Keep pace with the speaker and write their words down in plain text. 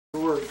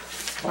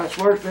Last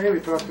Lord's Day we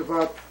talked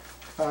about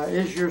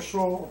is your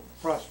soul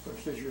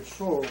prosperous? Is your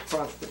soul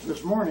prosperous?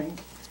 This morning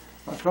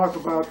I'll talk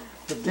about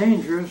the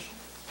dangers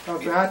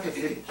of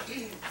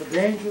Diotrephes. The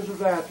dangers of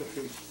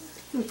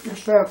Diotrephes.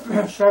 Just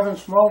have 7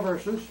 small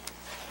verses.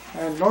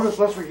 And notice,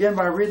 let's begin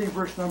by reading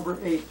verse number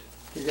 8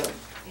 together.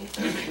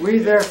 We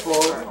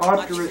therefore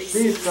ought to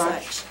receive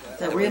such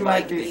that we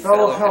might be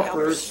fellow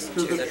helpers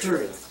to the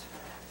truth.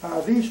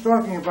 These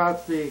talking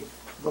about the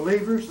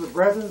believers, the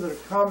brethren that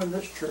have come in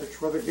this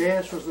church, whether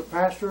Gaius was the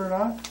pastor or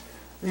not.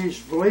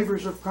 These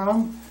believers have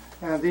come,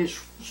 and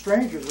these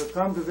strangers have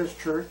come to this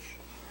church.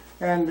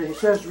 And he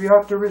says we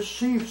ought to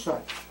receive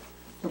such,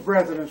 the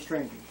brethren and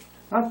strangers.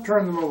 Not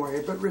turn them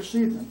away, but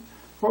receive them.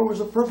 What was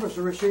the purpose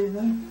of receiving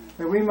them?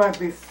 That we might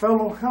be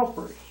fellow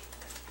helpers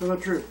to the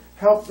truth.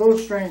 Help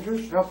those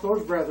strangers, help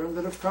those brethren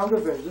that have come to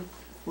visit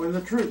with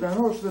the truth. Now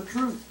notice the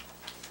truth.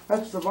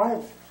 That's the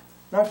Bible.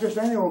 Not just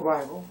any old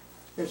Bible.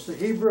 It's the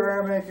Hebrew,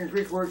 Aramaic, and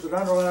Greek words that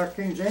underline our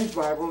King James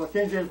Bible. The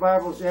King James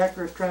Bible is the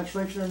accurate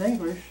translation in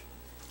English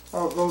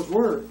of those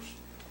words.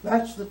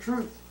 That's the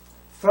truth.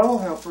 Fellow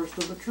helpers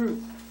to the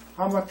truth.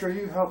 How much are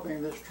you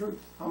helping this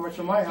truth? How much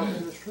am I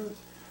helping this truth?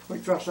 We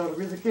trust that will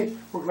be the case.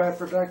 We're glad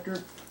for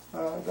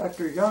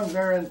Dr. Young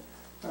there in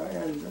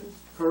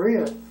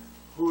Korea,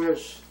 who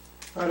has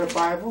got a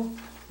Bible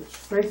that's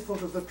faithful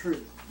to the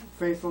truth,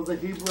 faithful to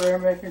the Hebrew,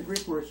 Aramaic, and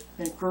Greek words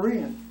in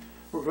Korean.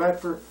 We're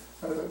glad for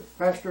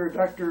Pastor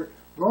Dr.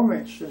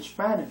 Gomez in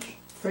Spanish,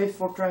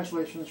 faithful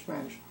translation in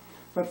Spanish,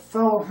 but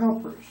fellow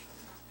helpers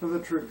to the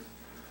truth.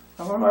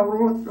 I want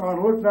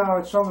to look now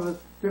at some of the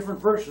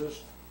different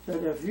verses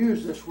that have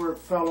used this word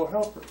fellow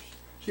helpers.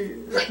 See,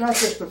 it's not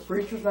just the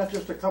preachers, not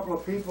just a couple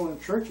of people in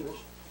churches.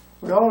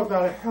 We all have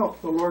got to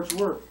help the Lord's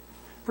work.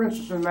 For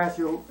instance, in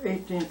Matthew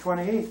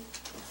 18:28,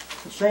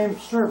 the same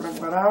servant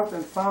went out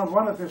and found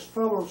one of his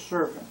fellow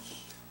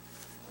servants,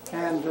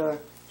 and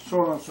so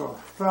on and so on.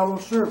 Fellow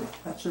servant,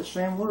 that's the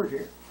same word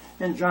here.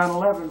 In John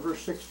 11,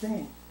 verse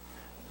 16,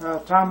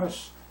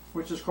 Thomas,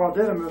 which is called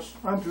Didymus,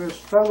 unto his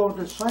fellow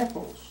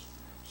disciples,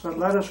 said,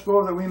 let us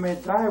go that we may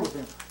die with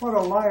him. What a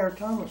liar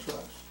Thomas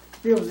was.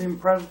 He was even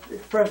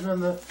present in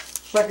the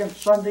second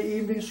Sunday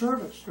evening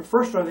service, the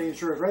first Sunday evening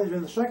service, right? He was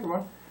in the second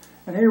one.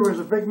 And here was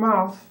a big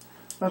mouth,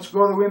 let's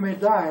go that we may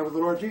die with the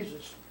Lord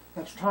Jesus.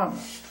 That's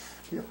Thomas,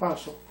 the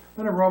apostle.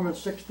 Then in Romans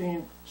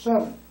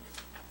 16:7,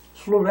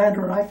 slew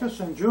Andronicus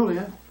and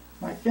Julia,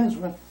 my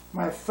kinsmen,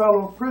 my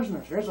fellow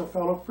prisoners. Here's a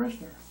fellow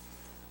prisoner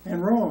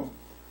in Rome,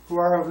 who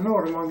are of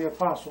note among the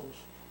apostles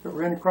that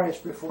were in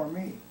Christ before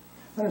me.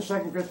 Then in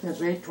 2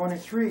 Corinthians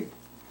 8:23,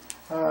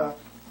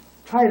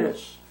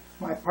 Titus,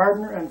 my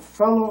partner and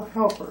fellow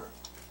helper.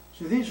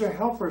 See, these are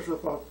helpers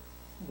with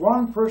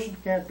one person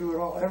can't do it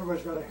all.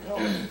 Everybody's got to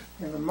help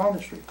in the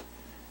ministry.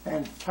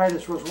 And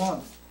Titus was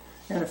one.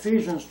 In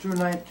Ephesians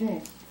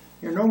 2:19,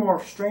 you're no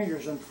more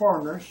strangers and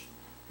foreigners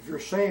if you're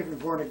saved and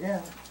born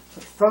again,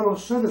 but fellow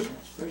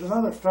citizens. There's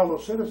another fellow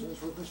citizens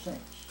with the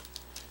saints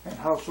and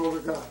household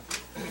of God.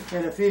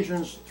 In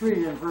Ephesians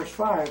 3 and verse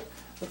 5,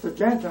 that the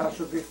Gentiles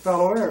would be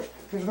fellow heirs.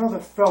 There's another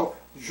fellow,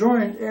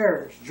 joint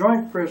heirs,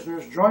 joint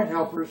prisoners, joint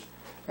helpers,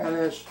 and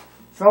as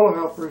fellow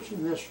helpers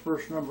in this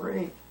verse number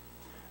 8.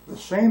 The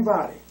same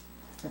body.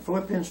 In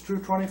Philippians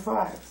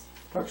 2:25,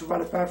 talks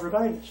about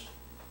Epaphroditus,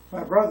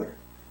 my brother,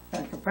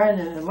 and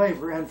companion in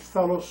labor, and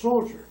fellow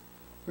soldier.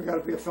 We've got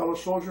to be a fellow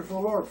soldier for the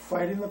Lord,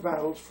 fighting the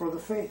battles for the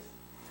faith.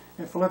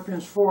 In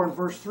Philippians 4 and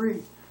verse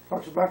 3,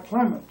 talks about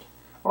Clement,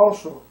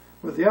 also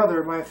with the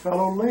other, my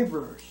fellow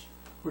laborers,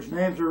 whose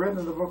names are written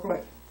in the book of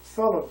life.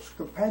 Fellows,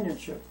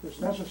 companionship is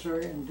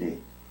necessary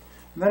indeed.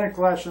 And then in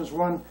Colossians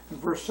 1 and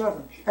verse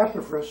 7,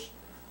 Epaphras,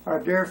 our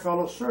dear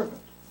fellow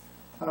servant,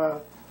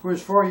 who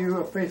is for you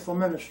a faithful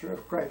minister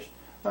of Christ.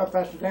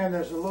 Pastor Dan,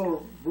 there's a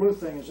little blue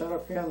thing. Is that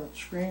okay on the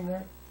screen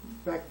there?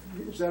 Back,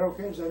 is that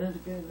okay? Does that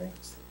indicate anything?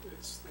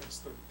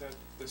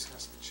 This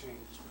has to change,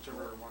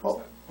 whichever one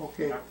is that.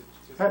 Okay.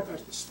 You have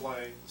to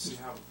display, see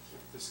how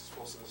this is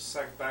supposed to,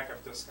 the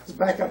backup disc has to be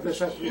changed. Backup disc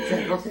has to be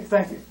changed. Okay,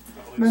 thank you.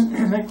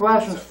 Then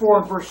Colossians 4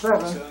 and verse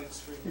 7,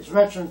 it's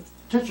mentioned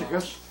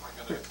Tychicus,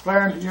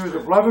 declaring to you the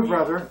beloved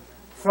brother,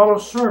 fellow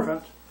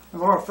servant,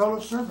 and Lord, fellow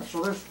servant.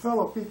 So there's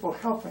fellow people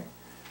helping.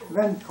 And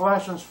then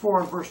Colossians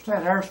 4 and verse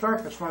 10,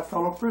 Aristarchus, my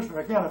fellow prisoner.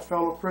 Again, a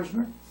fellow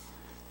prisoner.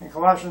 In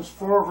Colossians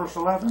 4 verse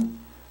 11,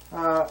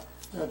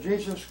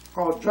 Jesus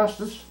called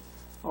Justus,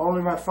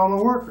 only my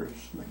fellow workers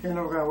in the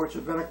kingdom of God, which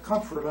have been a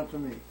comfort unto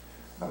me.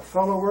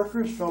 Fellow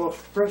workers, fellow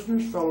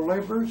prisoners, fellow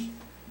laborers.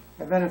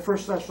 And then in 1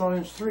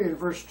 Thessalonians 3 and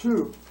verse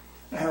 2,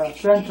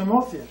 send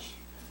Timotheus.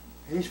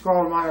 He's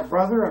called my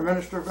brother, a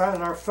minister of God,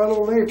 and our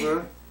fellow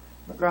laborer,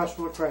 the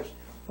gospel of Christ.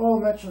 Paul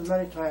mentions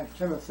many times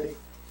Timothy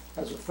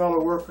as a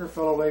fellow worker,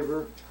 fellow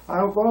laborer. I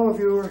hope all of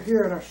you who are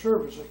here in our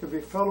service can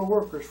be fellow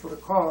workers for the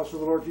cause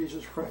of the Lord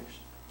Jesus Christ.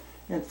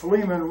 In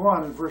Philemon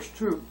 1 and verse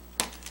 2,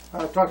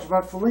 it talks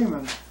about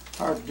Philemon,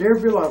 our dear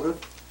beloved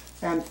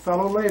and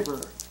fellow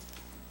laborer.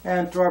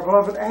 And to our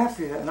beloved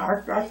Apphia and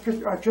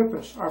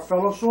Archippus, our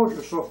fellow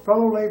soldiers. So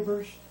fellow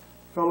laborers,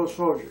 fellow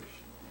soldiers.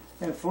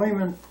 In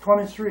Philemon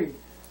 23,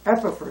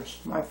 Epaphras,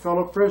 my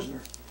fellow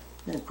prisoner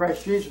in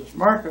Christ Jesus.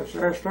 Marcus,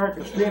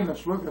 Aristarchus,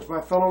 Demas, Lucas,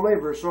 my fellow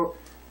laborers. So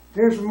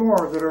here's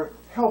more that are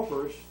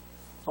helpers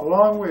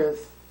along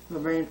with the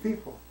main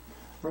people.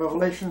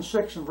 Revelation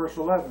 6 and verse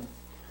 11.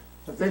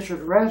 That they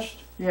should rest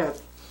yet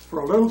for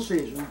a little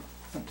season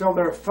until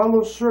their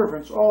fellow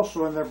servants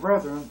also and their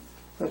brethren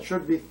that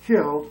should be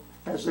killed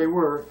as they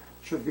were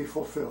should be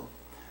fulfilled.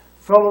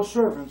 Fellow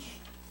servants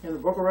in the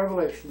book of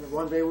Revelation that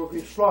one day will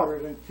be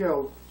slaughtered and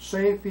killed,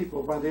 saved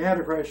people by the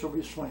Antichrist will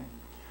be slain.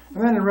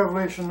 And then in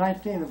Revelation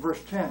 19 and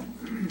verse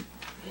 10,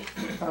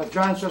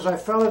 John says, I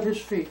fell at his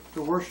feet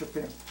to worship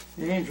him,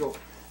 the angel.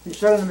 He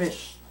said unto me,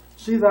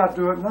 see thou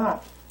do it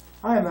not.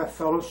 I am thy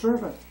fellow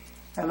servant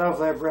and of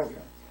thy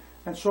brethren.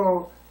 And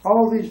so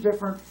all these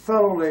different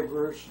fellow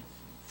laborers,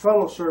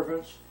 fellow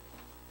servants,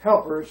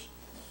 helpers,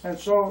 and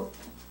so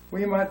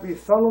we might be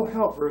fellow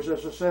helpers,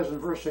 as it says in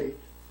verse 8,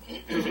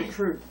 to the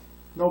truth.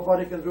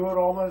 Nobody can do it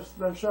all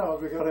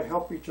themselves. We've got to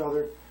help each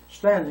other,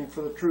 standing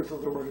for the truth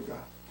of the Word of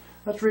God.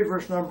 Let's read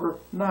verse number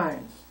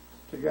 9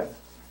 together.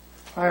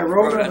 I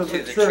wrote unto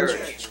the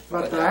church,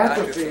 but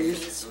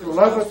Diotrephes, who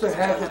loveth to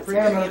have the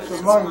preeminence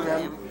among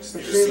them,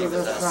 receiveth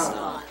us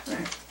not.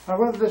 Now,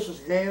 whether this is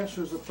Gaius,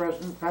 who's the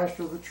president,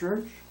 pastor of the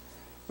church,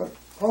 but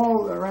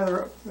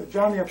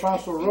John the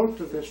Apostle wrote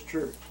to this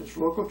church, this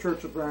local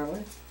church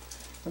apparently,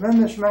 and then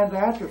this man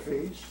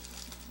Diotrephes,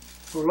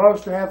 who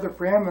loves to have the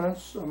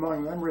preeminence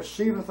among them,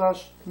 receiveth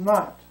us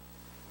not.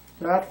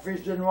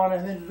 Diotrephes didn't want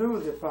anything to do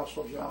with the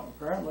Apostle John,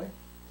 apparently,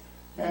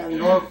 and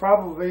nor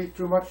probably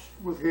too much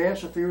with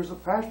Gaius if he was the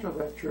pastor of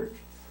that church.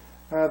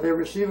 They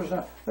receive us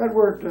not. That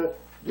word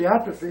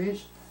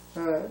Diotrephes,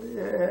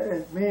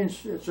 it means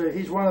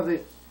he's one of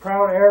the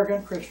proud,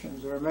 arrogant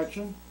Christians that are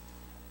mentioned.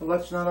 But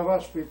let's none of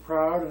us be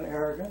proud and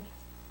arrogant.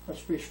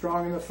 Let's be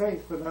strong in the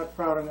faith, but not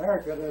proud and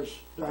arrogant as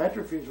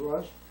Diotrephes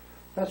was.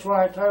 That's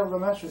why I titled the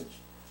message,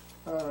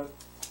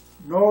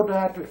 No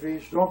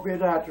Diotrephes, Don't Be a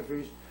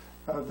Diotrephes,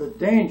 The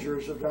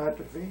Dangers of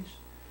Diotrephes.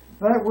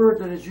 That word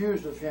that is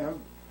used of him,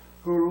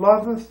 who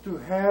loveth to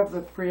have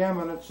the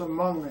preeminence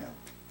among them.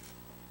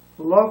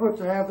 Loveth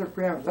to have the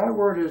preeminence. That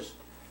word is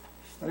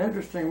an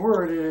interesting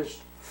word. It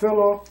is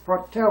philo.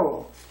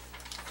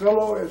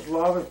 Philo is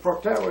love, and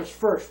proteo is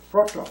first.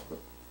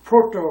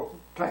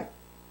 Prototype.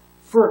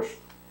 First.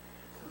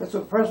 It's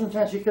a present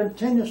tense. He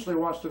continuously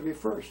wants to be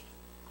first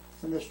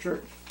in this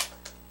church.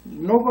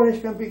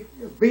 Nobody's going to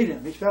beat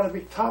him. He's got to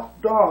be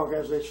top dog,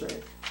 as they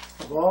say,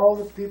 of all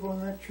the people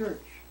in that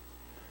church.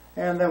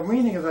 And the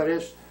meaning of that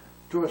is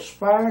to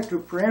aspire to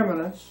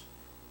preeminence,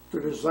 to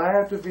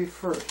desire to be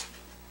first.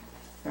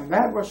 And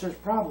that was his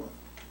problem.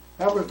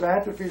 That was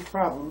Diotrephes'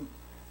 problem,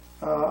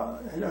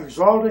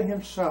 exalting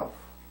himself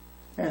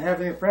and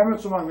having a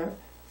preeminence among them.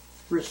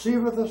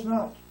 Receiveth us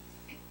not.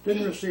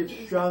 Didn't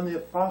receive John the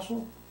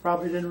Apostle,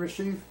 probably didn't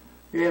receive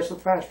Gaius the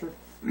pastor.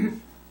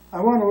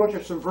 I want to look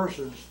at some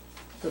verses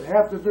that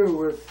have to do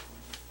with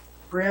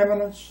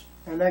preeminence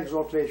and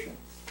exaltation.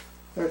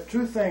 There are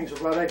two things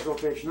about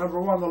exaltation.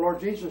 Number one, the Lord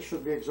Jesus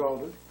should be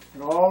exalted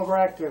in all of our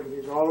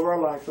activities, all of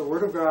our life, the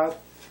Word of God,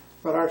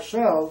 but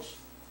ourselves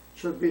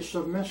should be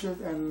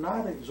submissive and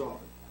not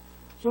exalted.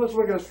 So let's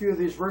look at a few of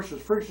these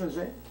verses. For instance,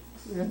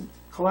 in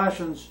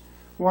Colossians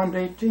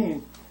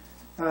 1:18,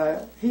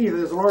 he,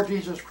 the Lord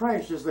Jesus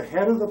Christ, is the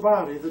head of the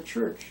body, the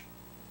church.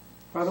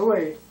 By the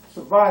way,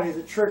 the body,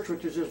 the church,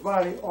 which is his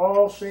body,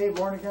 all saved,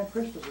 born-again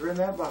Christians are in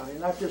that body,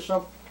 not just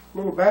some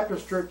little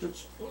Baptist church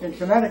that's in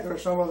Connecticut or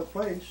some other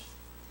place.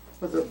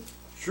 But the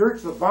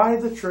church, the body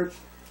of the church,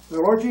 the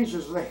Lord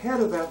Jesus is the head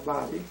of that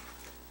body,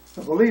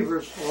 the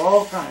believers of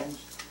all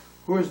kinds,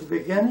 who is the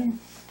beginning,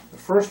 the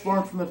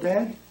firstborn from the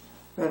dead,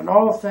 that in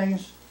all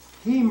things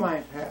he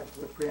might have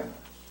the preeminence.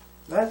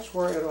 That's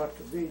where it ought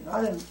to be,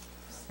 not in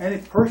any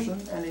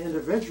person, any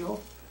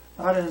individual,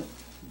 not in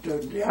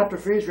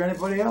Diotrephes or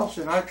anybody else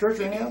in our church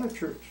or any other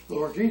church. The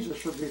Lord Jesus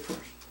should be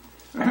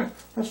first.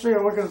 Let's take a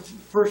look at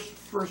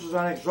verses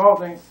on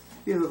exalting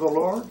either the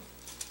Lord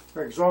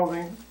or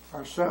exalting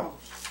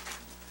ourselves.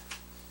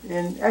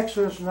 In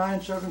Exodus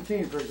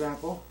 9:17, for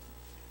example,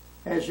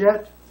 as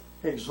yet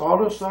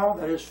exaltest thou,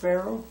 that is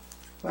Pharaoh,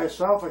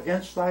 thyself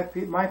against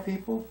my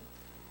people,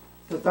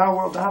 that thou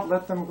wilt not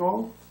let them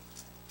go.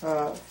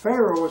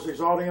 Pharaoh was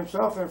exalting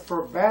himself and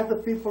forbade the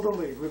people to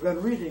leave. We've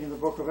been reading in the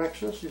book of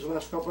Exodus these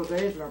last couple of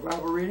days in our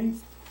Bible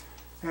reading,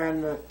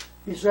 and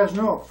he says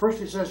no. First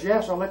he says,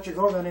 yes, I'll let you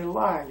go, then he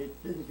lied. He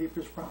didn't keep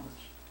his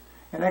promise.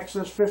 In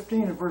Exodus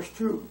 15 and verse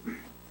 2,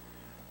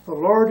 the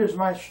Lord is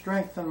my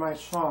strength and my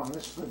song.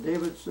 This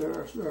is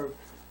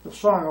the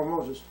song of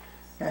Moses.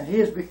 And he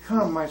has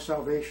become my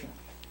salvation.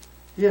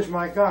 He is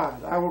my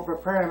God. I will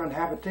prepare him an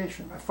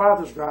habitation, my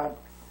Father's God,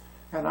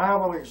 and I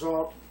will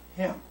exalt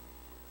him.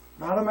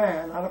 Not a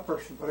man, not a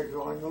person, but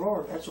exalting the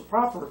Lord. That's a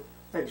proper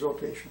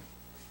exaltation.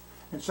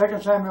 In 2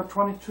 Samuel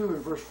 22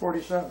 and verse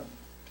 47,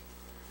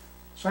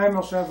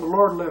 Samuel said, the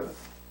Lord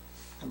liveth,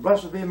 and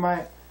blessed be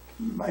my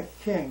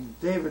king,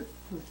 David,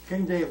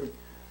 King David,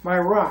 my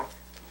rock,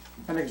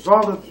 and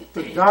exalted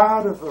the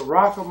God of the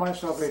rock of my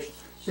salvation.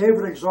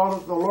 David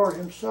exalted the Lord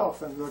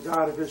himself and the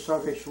God of his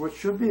salvation, which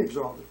should be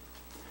exalted.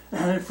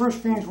 And in 1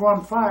 Kings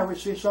 1:5, we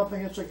see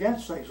something that's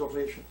against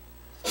exaltation.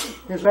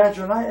 Here's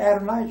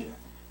Adonijah.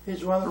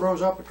 He's the one that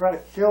rose up to try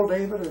to kill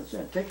David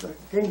and take the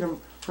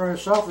kingdom for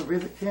himself and be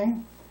the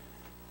king.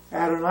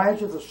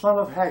 Adonijah, the son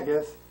of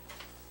Haggith,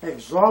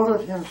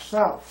 exalted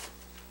himself.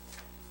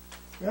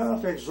 We don't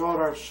have to exalt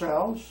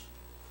ourselves.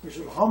 We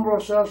should humble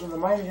ourselves in the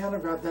mighty hand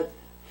of God that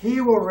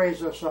he will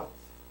raise us up.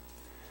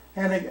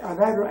 And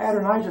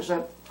Adonijah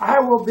said, I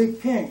will be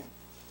king.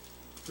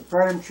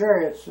 Prepared him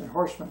chariots and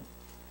horsemen,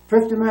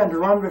 50 men to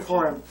run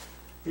before him.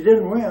 He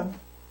didn't win.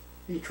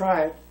 He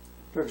tried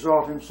to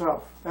exalt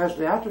himself, as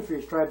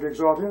Diotrephes tried to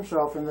exalt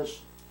himself in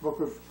this book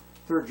of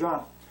 3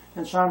 John.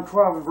 In Psalm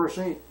 12 and verse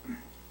 8,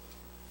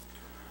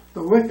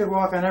 the wicked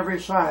walk on every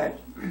side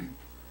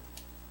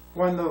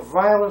when the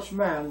vilest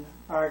men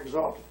are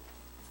exalted.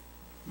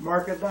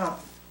 Mark it down.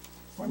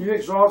 When you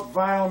exalt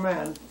vile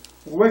men,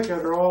 wicked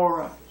are all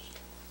around us.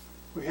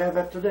 We have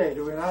that today,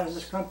 do we not, in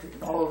this country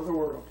and all over the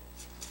world.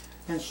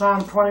 In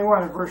Psalm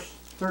 21 and verse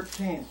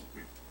 13,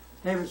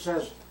 David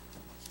says,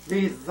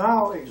 be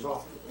thou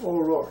exalted, O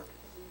Lord.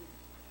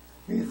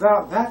 Be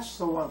thou, that's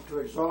the one to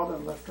exalt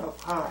and lift up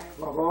high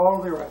above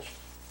all the rest.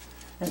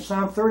 In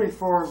Psalm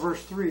 34 and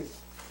verse 3,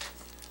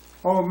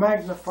 oh,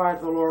 magnify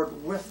the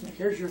Lord with me.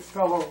 Here's your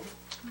fellow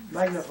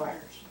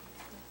magnifiers.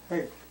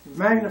 Hey,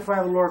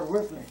 magnify the Lord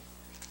with me.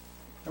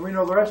 And we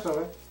know the rest of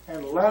it.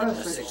 And let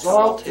us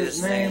exalt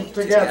his name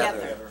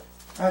together.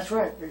 That's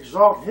right.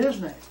 Exalt his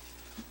name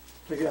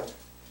together.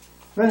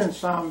 Then in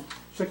Psalm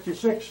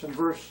 66 and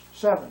verse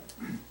 7,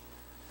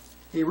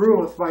 he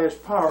ruleth by his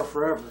power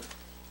forever.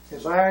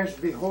 His eyes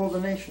behold the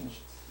nations.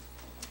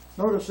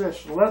 Notice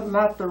this. Let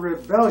not the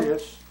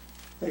rebellious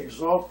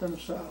exalt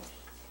themselves.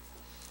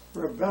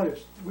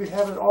 Rebellious. We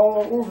have it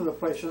all over the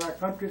place in our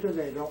country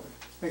today, don't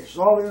we?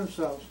 Exalting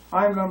themselves.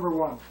 I'm number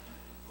one.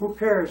 Who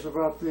cares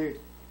about the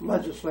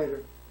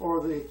legislator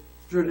or the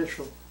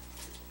judicial?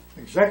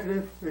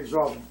 Executive,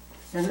 exalting.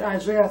 In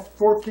Isaiah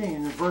 14,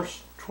 in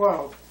verse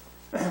 12,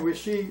 we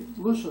see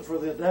Lucifer,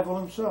 the devil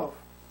himself.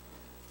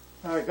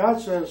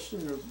 God says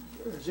in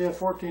Isaiah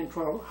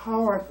 14:12,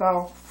 how art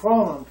thou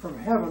fallen from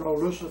heaven, O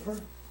Lucifer?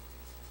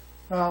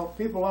 Now,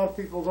 a lot of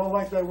people don't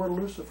like that word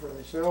Lucifer.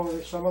 They say, oh,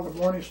 there's some other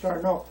morning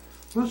star. No,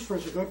 Lucifer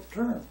is a good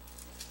term.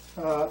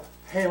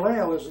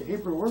 Halel is the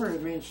Hebrew word.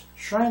 It means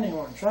shining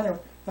one, shining one.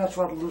 That's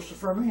what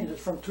Lucifer means.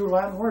 It's from 2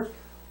 Latin words.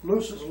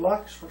 Luz is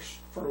lux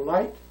for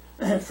light,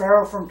 and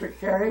pharaoh from to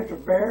carry, to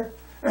bear,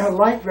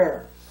 light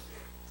bearer.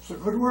 It's a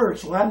good word.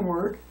 It's a Latin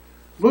word.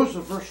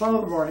 Lucifer, son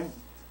of the morning,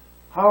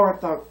 how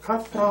art thou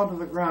cut down to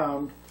the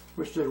ground,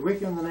 which did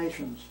weaken the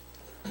nations.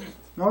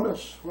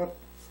 Notice what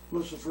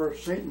Lucifer,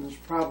 Satan's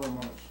problem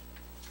was.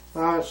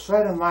 Thou hast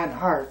said in thine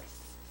heart,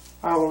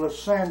 I will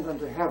ascend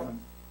unto heaven.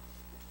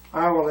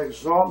 I will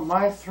exalt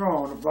my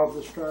throne above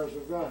the stars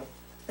of God.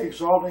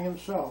 Exalting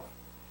himself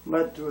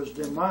led to his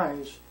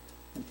demise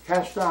and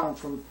cast down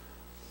from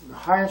the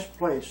highest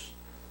place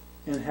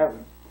in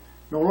heaven.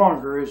 No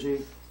longer is he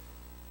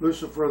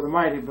Lucifer the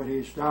mighty, but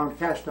he's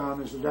cast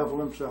down as the devil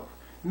himself.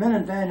 And then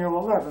in Daniel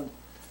 11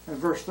 and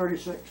verse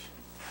 36,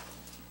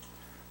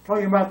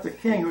 talking about the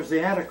king who is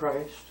the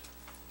Antichrist,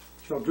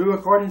 shall do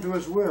according to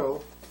his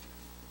will.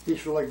 He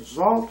shall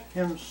exalt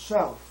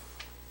himself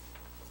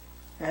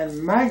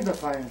and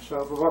magnify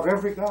himself above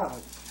every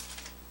god.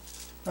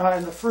 Now,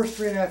 in the first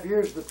 3.5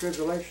 years of the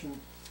tribulation,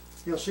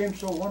 he'll seem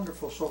so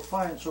wonderful, so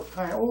fine, so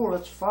kind. Oh,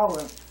 let's follow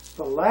him.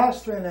 The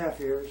last 3.5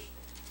 years,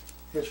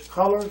 his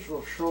colors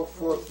will show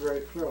forth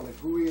very clearly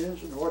who he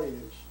is and what he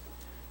is.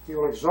 He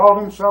will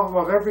exalt himself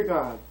above every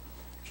god,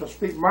 shall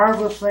speak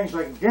marvelous things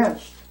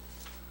against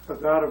the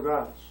God of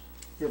gods.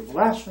 He'll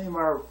blaspheme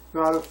our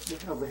God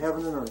of the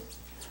heaven and earth.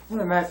 Then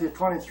in Matthew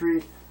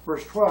 23,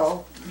 verse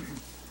 12,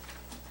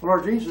 the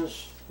Lord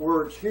Jesus'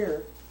 words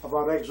here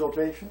about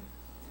exaltation.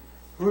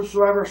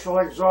 Whosoever shall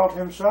exalt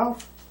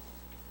himself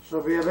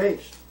shall be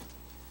abased,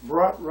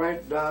 brought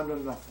right down to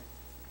nothing.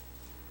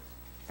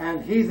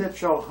 And he that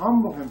shall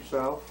humble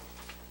himself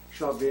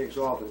shall be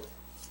exalted.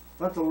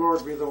 Let the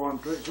Lord be the one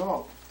to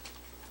exalt.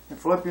 In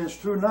Philippians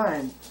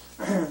 2:9,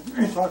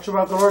 it talks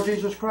about the Lord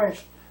Jesus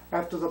Christ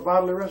after the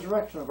bodily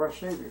resurrection of our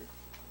Savior.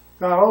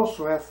 God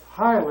also hath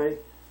highly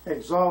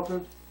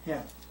exalted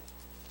him.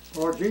 The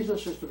Lord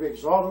Jesus is to be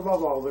exalted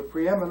above all, the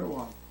preeminent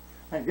one,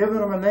 and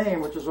given him a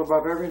name which is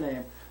above every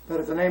name, that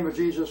at the name of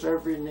Jesus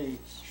every knee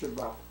should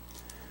bow.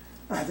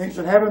 Things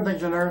in heaven,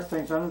 things in earth,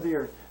 things under the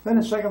earth. Then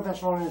in 2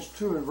 Thessalonians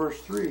 2 and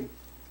verse 3,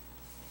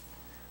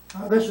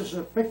 this is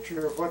a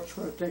picture of what's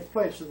going to take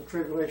place in the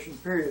tribulation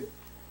period.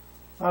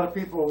 A lot of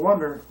people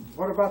wonder,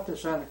 what about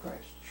this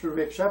Antichrist? Should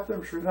we accept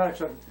him? Should we not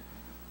accept him?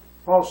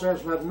 Paul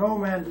says, let no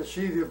man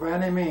deceive you by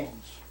any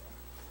means.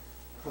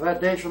 For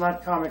that day shall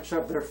not come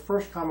except there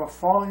first come a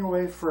falling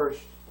away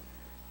first,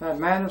 that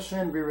man of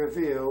sin be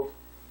revealed,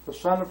 the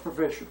son of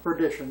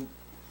perdition,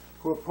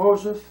 who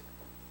opposeth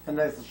and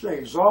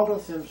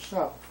exalteth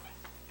himself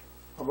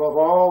above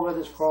all that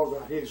is called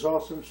God. He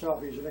exalts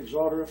himself. He's an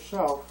exalter of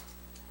self,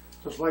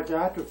 just like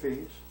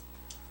Diotrephes.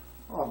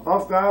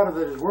 above God or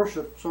that is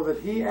worshipped, so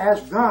that he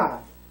as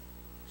God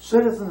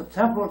sitteth in the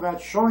temple of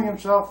God, showing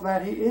himself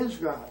that he is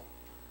God.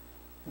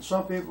 And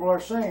some people are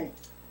saying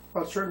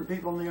about certain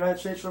people in the United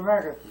States of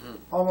America,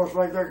 almost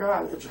like they're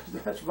God.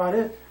 That's about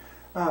it.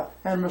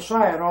 And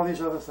Messiah and all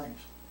these other things.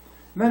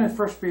 And then in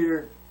 1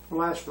 Peter, the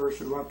last verse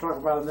we want to talk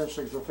about in this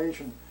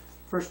exhortation,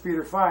 1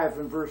 Peter 5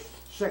 and verse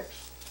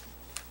 6.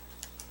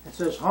 It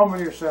says, humble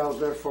yourselves,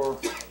 therefore,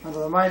 under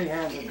the mighty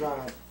hand of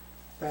God,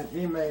 that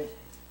he may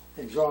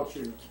exalt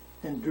you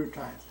in due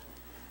time.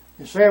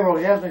 You say, well,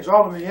 he hasn't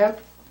exalted me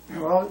yet.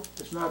 Well,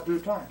 it's not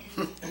due time.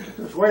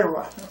 Just wait a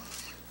while.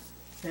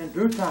 In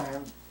due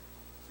time,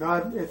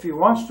 God, if he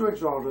wants to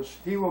exalt us,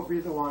 he will be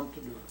the one to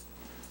do it.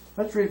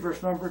 Let's read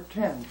verse number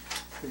 10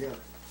 together.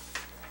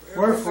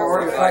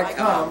 Wherefore, if I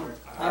come,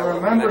 I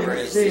remember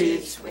his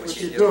deeds which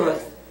he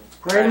doeth,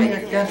 prating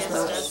against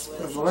us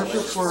with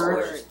malicious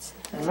words,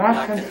 and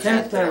not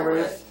content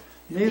therewith,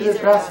 neither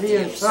doth he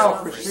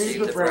himself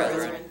receive the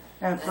brethren,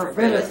 and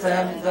forbiddeth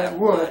them that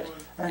would,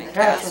 and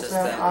casteth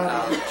them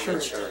out of the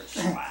church.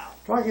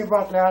 Talking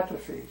about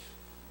Diotrephes,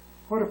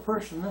 what a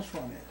person this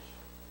one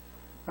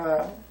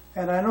is.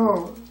 And I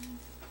know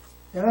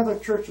in other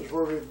churches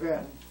where we've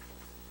been,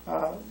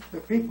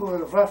 the people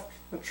that have left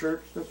the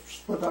church, that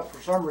split up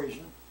for some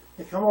reason,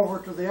 they come over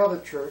to the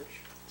other church,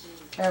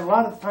 and a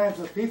lot of times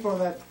the people in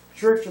that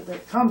church that they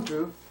come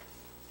to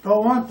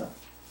don't want them.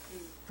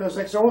 Because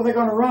they say, oh, they're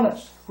going to run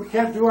us. We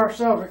can't do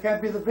ourselves. We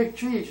can't be the big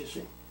cheese, you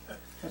see.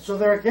 And so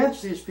they're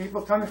against these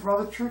people coming from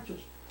other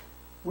churches.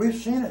 We've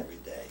seen it.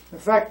 In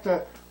fact,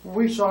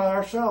 we saw it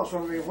ourselves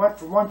when we went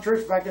from one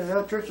church back into the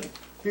other church, and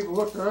people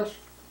looked at us.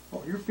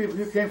 Oh, you people,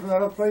 you came from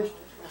that other place?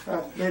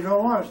 They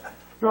don't want us.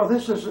 No,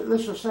 this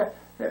is sad.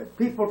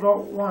 People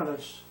don't want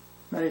us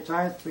many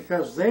times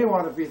because they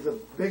want to be the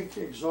big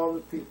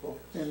exalted people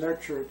in their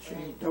church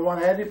and don't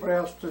want anybody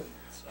else to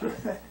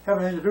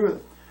have anything to do with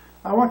it.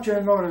 I want you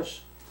to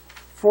notice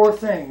 4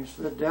 things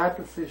that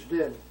Diotrephes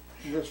did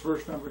in this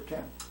verse number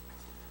 10.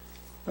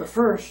 The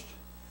first,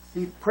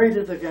 he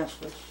prated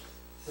against us.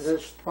 That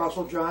is,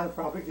 Apostle John,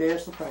 probably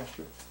Gaius the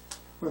pastor,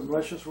 with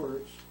malicious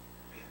words.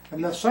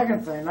 And the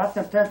second thing, not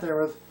content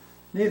therewith,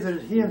 neither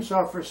did he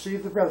himself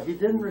receive the brethren. He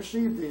didn't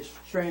receive these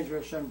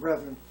strangers and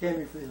brethren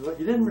came for these.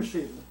 He didn't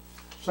receive them.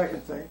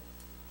 Second thing.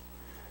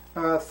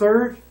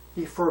 Third,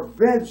 he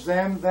forbids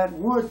them that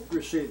would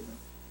receive them.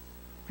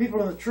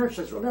 People in the church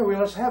say, well, no,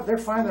 let's have, they're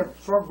fine, they're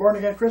born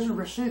again Christians,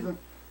 receive them.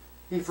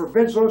 He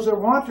forbids those that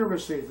want to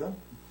receive them.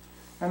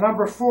 And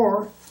number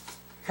 4,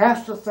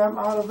 casteth them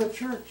out of the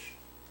church.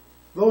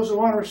 Those that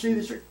want to receive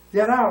these,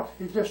 get out.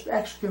 He just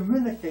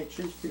excommunicates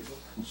these people.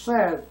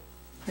 Sad,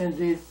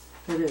 indeed,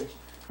 it is.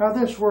 Now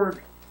this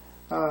word,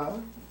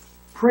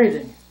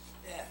 prating,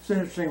 it's an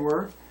interesting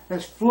word.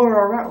 It's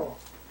plurareo.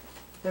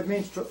 It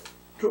means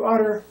to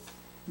utter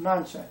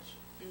nonsense.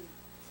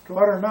 To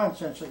utter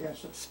nonsense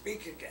against it.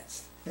 Speak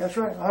against. That's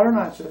right, utter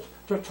nonsense.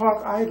 To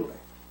talk idly.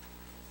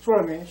 That's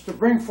what it means. To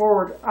bring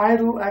forward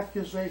idle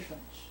accusations.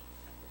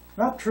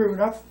 Not true,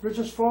 not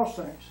just false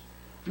things.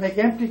 Make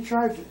empty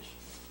charges.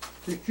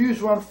 To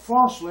accuse one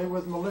falsely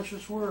with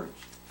malicious words.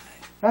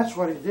 That's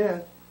what he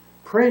did.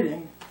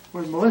 Prating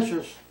with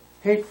malicious,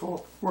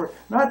 hateful words.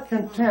 Not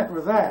content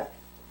with that,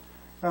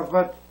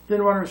 but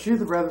didn't want to receive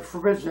the brethren,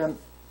 forbids them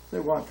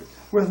that want to.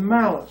 With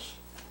malice.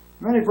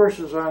 Many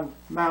verses on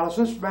malice.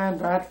 This man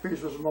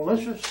Diotrephes was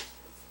malicious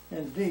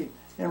indeed.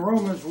 In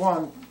Romans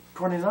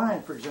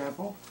 1:29, for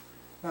example,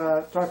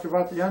 talked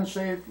about the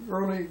unsaved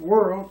early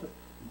world,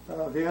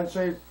 the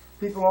unsaved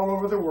people all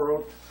over the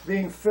world,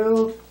 being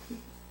filled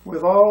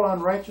with all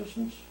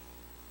unrighteousness,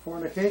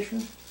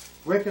 fornication,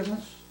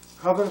 wickedness,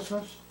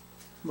 covetousness,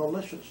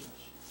 maliciousness.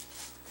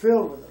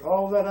 Filled with it,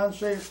 all that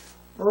unsaved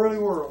early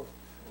world.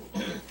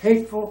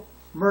 Hateful,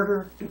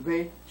 murder,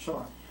 debate, so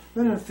on.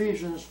 Then in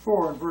Ephesians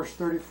 4 and verse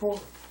 34,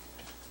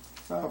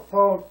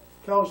 Paul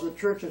tells the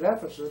church at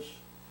Ephesus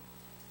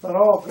that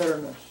all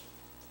bitterness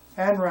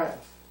and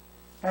wrath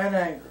and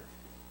anger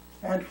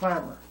and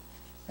clamor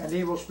and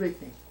evil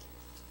speaking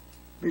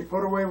be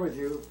put away with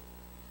you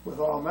with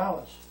all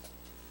malice.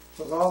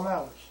 With all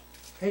malice.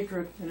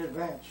 Hatred in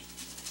advance.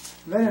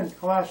 Then in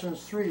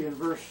Colossians 3 and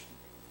verse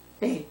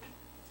 8,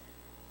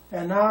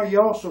 and now ye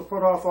also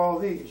put off all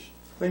these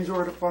things that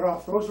were to put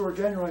off. Those who are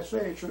genuinely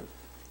saved should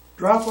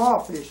drop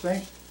off these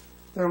things.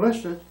 They're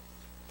listed.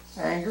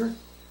 Anger,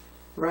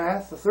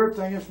 wrath. The third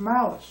thing is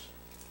malice,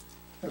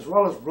 as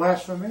well as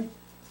blasphemy,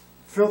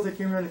 filthy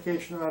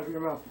communication out of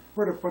your mouth.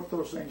 We're to put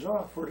those things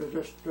off. We're to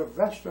just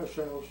divest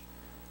ourselves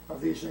of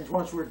these things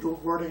once we're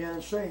born again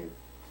and saved.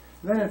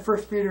 Then in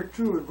 1 Peter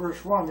 2 and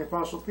verse 1, the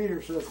Apostle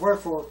Peter says,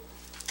 wherefore,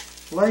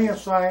 laying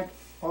aside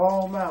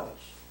all malice,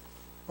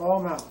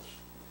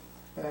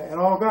 and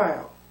all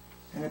guile,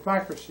 and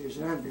hypocrisies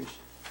and envies,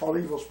 all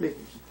evil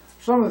speakings.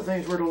 Some of the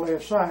things we're to lay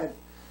aside,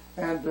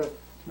 and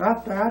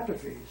not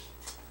Diotrephes.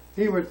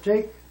 He would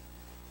take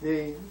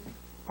the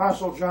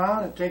Apostle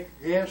John and take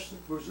Gaius,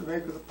 who's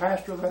maybe the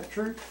pastor of that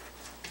church,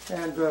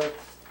 and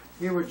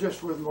he would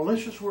just, with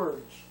malicious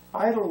words,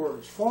 idle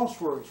words, false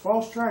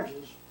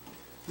charges,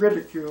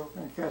 ridicule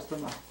and cast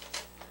them out.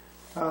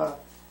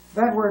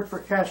 That word for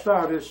cast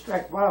out is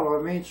ekbalo.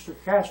 It means to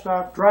cast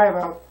out, drive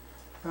out,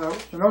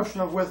 the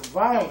notion of with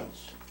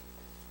violence.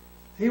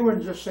 He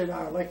wouldn't just say,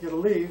 "Now, I'd like you to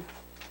leave."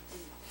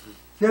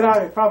 Get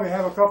out. He'd probably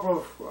have a couple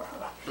of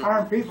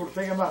armed people to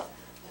take him out.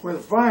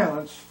 With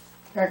violence,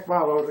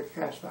 ekbalo, to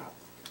cast out.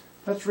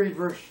 Let's read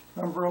verse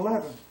number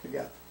 11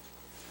 together.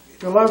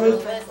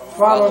 Beloved,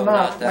 follow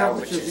not that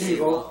which is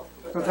evil,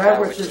 but that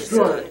which is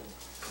good.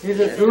 He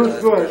that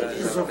doeth good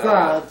is of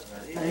God,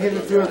 and he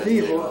that doeth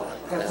evil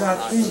hath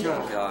not seen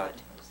God.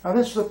 Now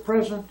this is the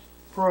present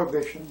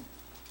prohibition.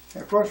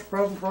 And of course, the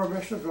present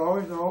prohibition, as we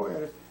always know,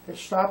 is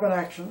stop an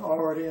action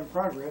already in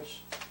progress.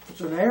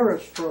 It's an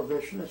aorist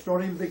prohibition. It's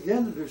don't even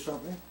begin to do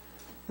something.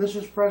 This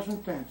is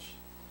present tense.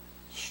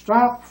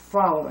 Stop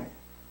following.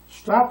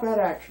 Stop that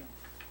action.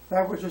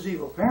 That which is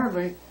evil.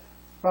 Apparently,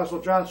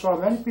 Apostle John saw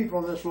many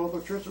people in this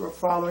local church that were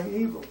following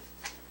evil.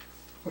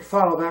 But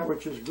follow that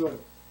which is good.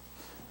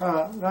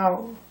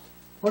 Now,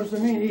 what does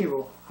it mean,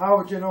 evil? How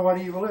would you know what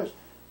evil is?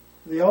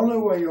 The only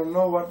way you'll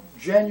know what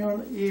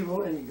genuine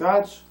evil in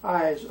God's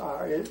eyes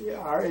are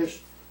is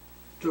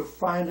to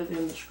find it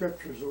in the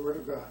Scriptures, the Word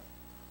of God.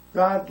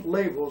 God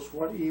labels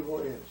what evil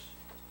is,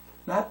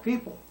 not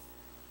people.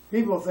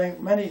 People think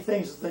many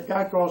things that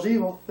God calls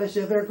evil, they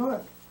say they're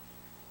good.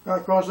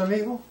 God calls them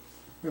evil.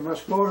 We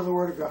must go to the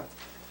Word of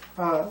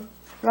God.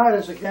 God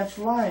is against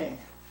lying.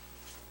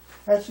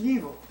 That's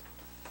evil.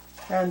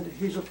 And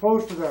He's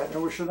opposed to that,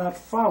 and we should not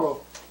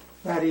follow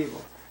that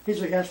evil.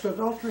 He's against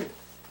adultery.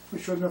 We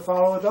shouldn't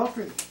follow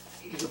adultery.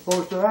 He's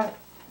opposed to that.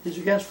 He's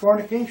against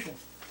fornication.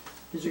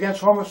 He's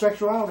against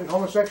homosexuality,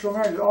 homosexual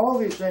marriage. All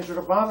these things are an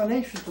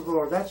abomination to the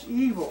Lord. That's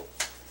evil.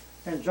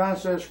 And John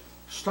says,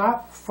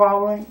 stop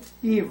following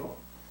evil.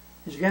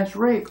 He's against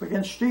rape,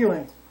 against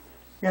stealing,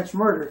 against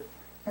murder.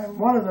 And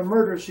one of the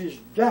murders he's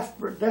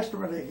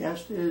desperately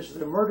against is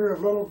the murder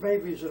of little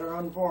babies that are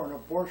unborn,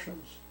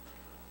 abortions.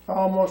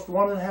 Almost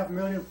 1.5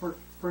 million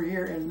per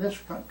year in this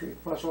country,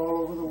 plus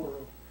all over the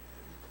world.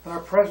 And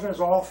our president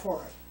is all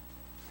for it.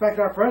 In fact,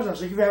 our president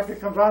says, even after he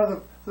comes out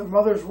of the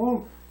mother's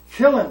womb,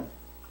 kill him.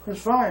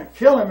 It's fine,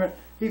 kill him. And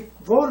he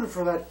voted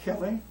for that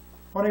killing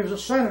when he was a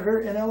senator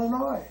in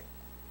Illinois.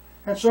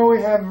 And so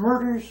we have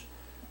murders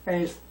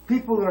and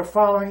people that are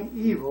following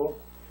evil,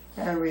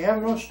 and we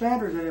have no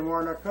standards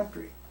anymore in our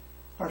country.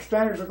 Our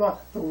standards are gone.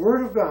 The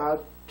Word of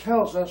God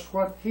tells us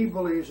what He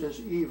believes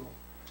is evil.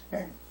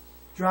 And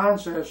John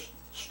says,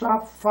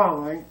 stop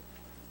following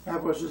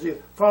that which is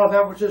evil. Follow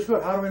that which is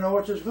good. How do we know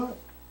which is good?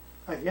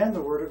 Again,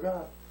 the Word of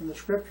God in the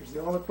Scriptures.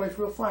 The only place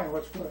we'll find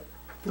what's good.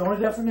 The only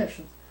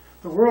definition.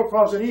 The world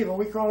calls it evil.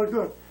 We call it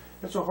good.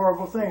 It's a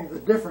horrible thing, the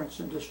difference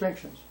in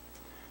distinctions.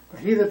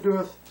 But he that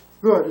doeth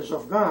good is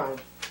of God.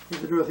 He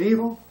that doeth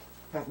evil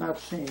hath not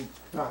seen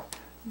God.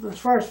 As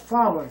far as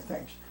following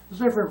things,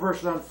 there's different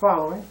verses on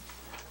following.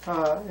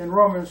 In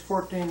Romans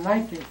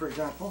 14:19, for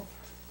example,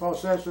 Paul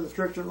says to the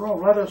church at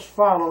Rome, let us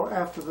follow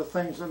after the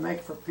things that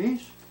make for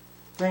peace,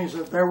 things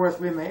that therewith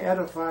we may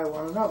edify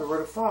one another. We're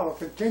to follow,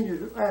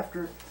 continue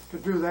after to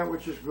do that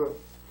which is good.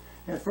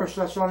 In 1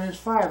 Thessalonians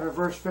 5 and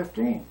verse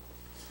 15,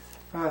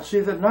 see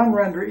that none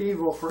render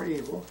evil for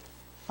evil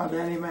unto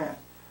any man.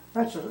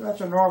 That's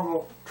a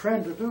normal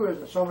trend to do,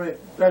 isn't it? Somebody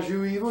does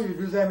you evil, you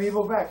do them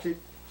evil back. He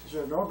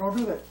said, no, don't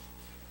do that.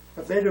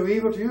 If they do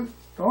evil to you,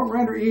 don't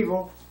render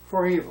evil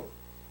for evil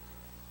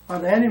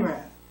unto any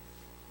man,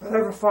 but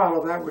ever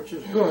follow that which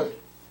is good,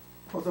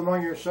 both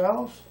among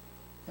yourselves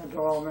and to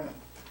all men.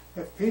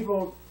 If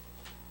people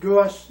do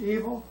us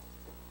evil,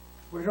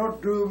 we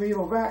don't do them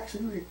evil back. See,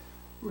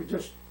 we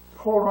just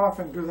hold off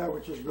and do that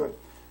which is good.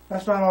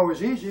 That's not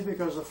always easy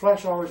because the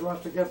flesh always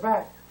wants to get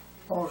back,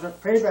 always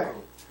wants to pay back.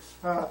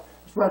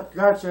 But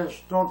God says,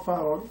 don't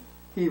follow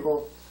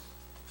evil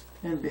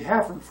in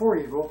behalf and for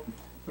evil,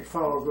 but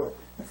follow good.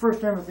 In 1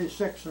 Timothy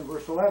 6 and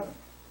verse 11,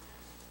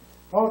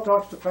 Paul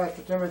talks to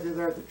Pastor Timothy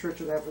there at the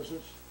church at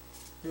Ephesus.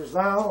 He says,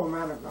 thou, O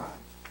man of God,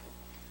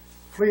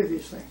 flee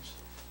these things.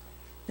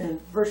 In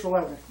verse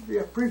 11,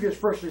 the previous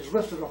verse, he's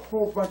listed a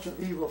whole bunch of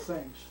evil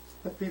things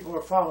that people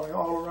are following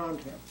all around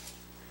him.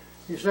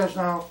 He says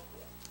now,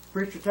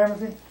 Preacher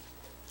Timothy,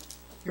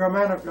 you're a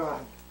man of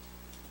God.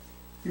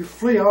 You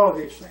flee all of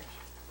these things.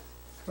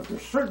 But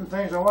there's certain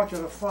things I want you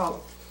to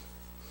follow.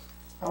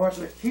 I want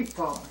you to keep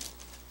following.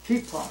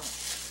 Keep following.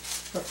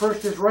 The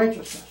first is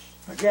righteousness.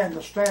 Again,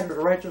 the standard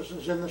of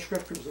righteousness is in the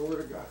Scriptures, the Word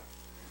of God.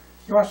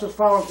 He wants us to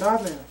follow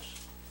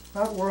godliness.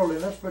 Not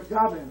worldliness, but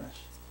godliness.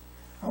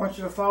 I want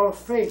you to follow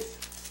faith.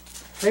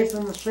 Faith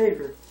in the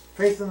Savior.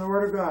 Faith in the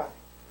Word of God.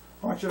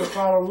 I want you to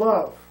follow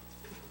love.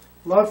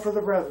 Love for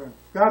the brethren.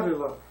 Godly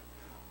love.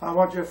 I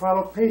want you to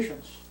follow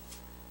patience.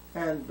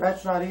 And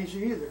that's not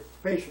easy either.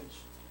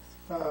 Patience.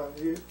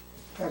 You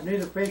have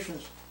need of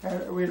patience.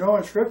 And we know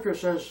in Scripture it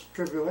says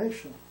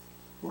tribulation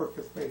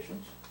worketh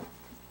patience.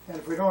 And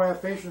if we don't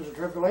have patience and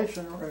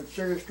tribulation, we're in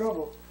serious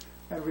trouble.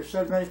 And we've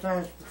said many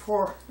times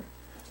before,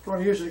 I don't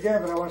want to use it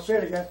again, but I want to say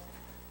it again.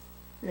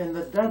 In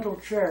the dental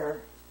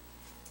chair,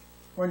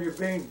 when you're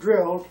being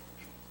drilled,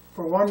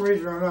 for one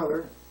reason or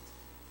another,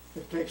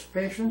 it takes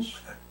patience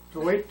to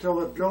wait till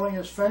the drilling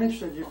is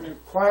finished and you can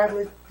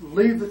quietly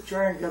leave the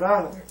chair and get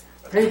out of there.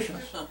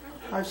 Patience.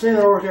 I say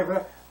that over here,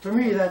 but to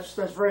me that's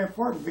very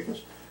important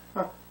because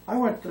I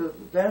went to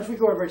Dennis. We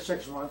go every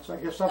 6 months, I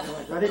guess, something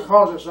like that. He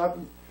calls us up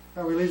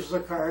and we leaves us a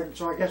card, and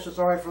so I guess it's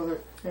all right for the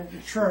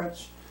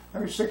insurance.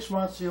 Every 6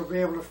 months he'll be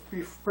able to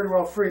be pretty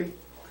well free.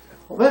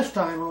 Well, this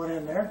time I went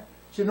in there.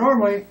 See,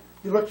 normally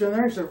you looked in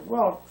there and said,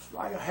 well,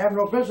 I have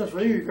no business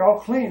with you. You're all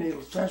clean. He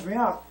sends me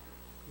out.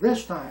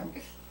 This time,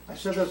 I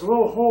said, there's a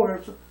little hole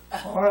there.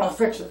 All right, I'll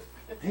fix it.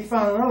 He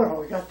found another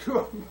hole. He got 2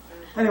 of them.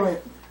 Anyway,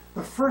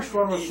 the first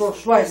one was so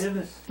slight, he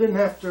didn't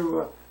have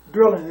to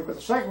drill anything. But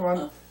the second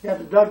one, he had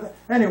to dug that.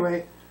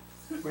 Anyway,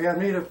 we have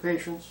need of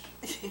patience,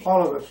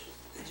 all of us.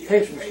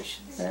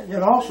 Patience.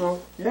 And also,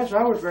 yes,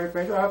 I was very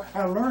patient.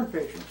 I learned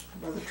patience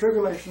by the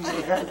tribulations that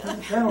we had in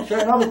the channel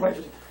and other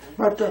places.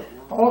 But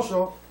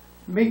also,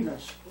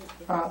 meekness.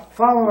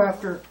 Follow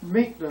after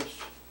meekness.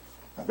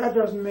 That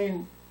doesn't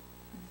mean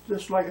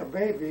just like a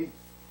baby,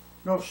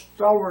 no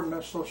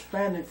stalwartness, no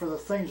standing for the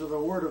things of the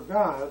Word of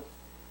God,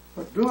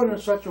 but do it in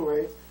such a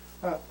way.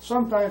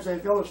 Sometimes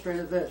they've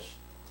illustrated this.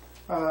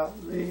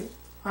 The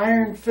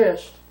iron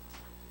fist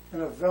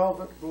and a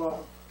velvet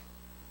glove.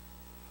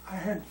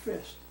 Iron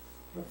fist,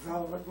 the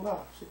velvet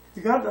glove. See,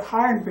 you got the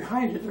iron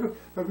behind you too,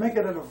 but make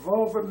it in a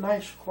velvet,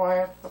 nice,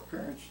 quiet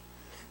appearance.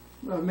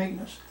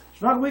 Meekness.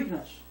 It's not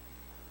weakness.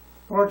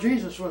 Lord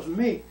Jesus was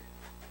meek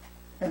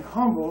and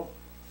humble,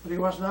 but he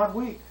was not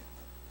weak.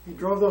 He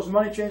drove those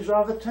money changers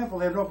out of the temple.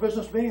 They had no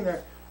business being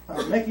there,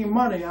 making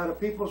money out of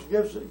people's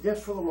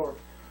gifts for the Lord.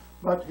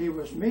 But he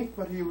was meek,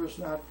 but he was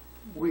not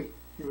weak.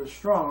 He was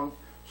strong.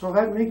 So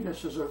that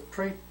meekness is a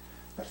trait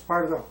that's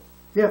part of the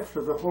gift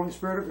of the Holy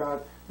Spirit of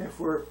God. If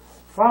we're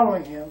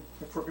following him,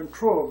 if we're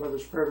controlled by the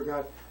Spirit of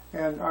God,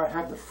 and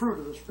have the fruit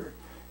of the Spirit.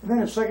 And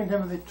then in 2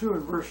 Timothy 2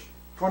 and verse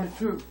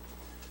 22,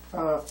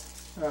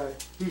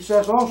 he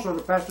says also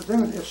to Pastor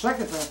Timothy a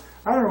second time,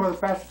 I don't know whether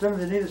Pastor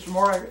Timothy needed some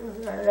more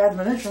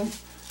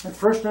admonitions. In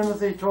 1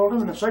 Timothy he told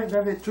him, and in 2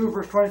 Timothy 2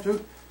 verse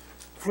 22,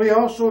 flee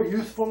also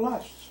youthful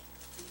lusts.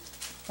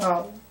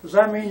 Does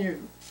that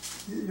mean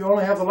you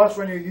only have the lust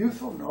when you're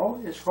youthful?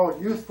 No, it's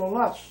called youthful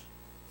lust.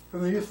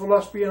 Can the youthful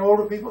lust be in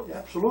older people? Yeah,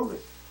 absolutely.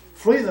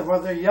 Flee them,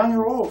 whether they're young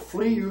or old.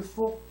 Flee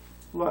youthful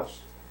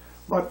lust.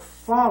 But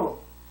follow.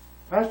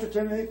 Pastor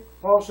Timothy,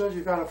 Paul says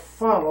you've got to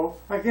follow.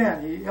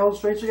 Again, he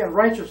illustrates again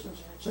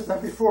righteousness. He said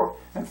that before.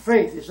 And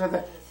faith. He said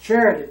that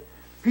charity,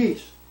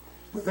 peace,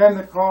 with them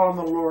that call on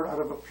the Lord out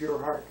of a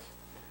pure heart.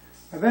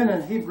 And then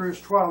in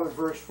Hebrews 12 and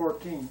verse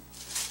 14,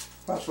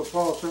 Apostle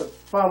Paul said,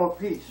 follow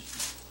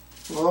peace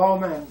with all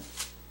men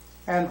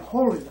and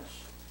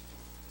holiness,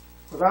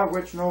 without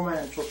which no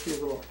man shall see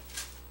the Lord.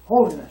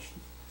 Holiness.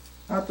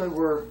 Not that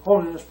we're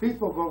holiness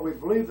people, but we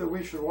believe that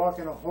we should walk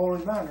in a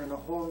holy manner, in a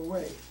holy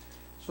way,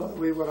 so that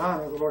we would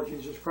honor the Lord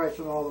Jesus Christ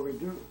in all that we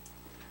do.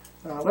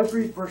 Now let's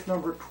read verse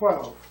number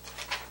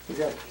 12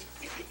 together.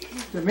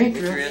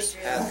 Demetrius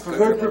hath a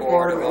good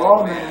report of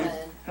all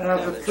men, and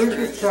of the truth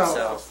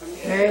itself.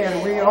 Yea,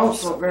 and we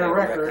also bear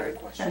record,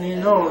 and ye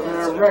know that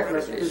our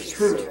record is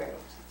true.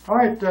 All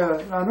right,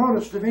 now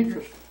notice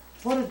Demetrius.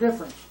 What a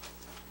difference.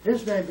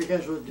 His name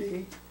begins with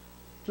D,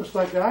 just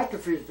like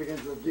Diotrephes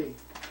begins with D.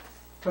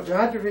 But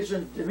Diotrephes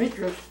and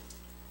Demetrius,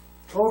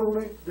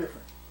 totally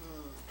different.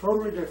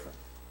 Totally different.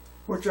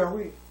 Which are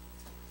we?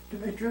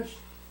 Demetrius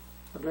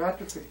or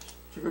Diotrephes?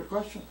 It's a good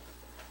question.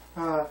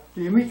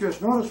 Demetrius,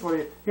 notice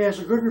what he has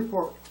a good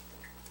report.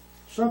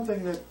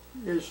 Something that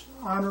is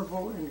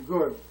honorable and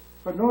good.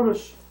 But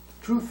notice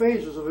 2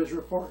 phases of his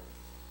report.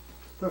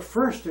 The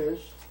first is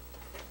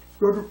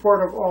good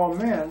report of all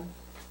men.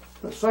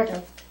 The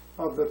second,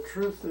 of the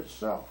truth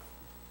itself.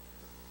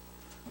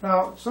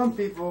 Now, some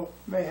people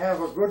may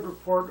have a good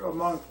report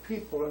among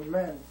people and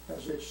men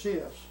as they see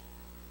us.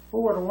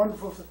 Oh, what a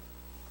wonderful thing.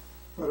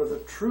 But of the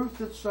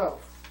truth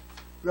itself,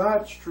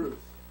 God's truth,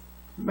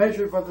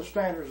 measured by the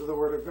standards of the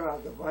Word of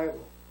God, the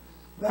Bible.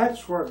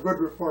 That's where a good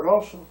report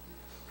also.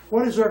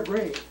 What is our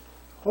grade?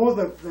 Oh,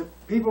 the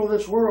people of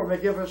this world may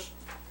give us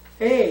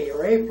A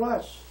or A+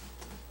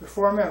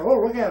 before men.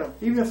 Oh, look at them.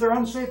 Even if they're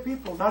unsaved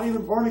people, not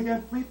even born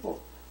again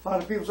people. A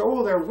lot of people say,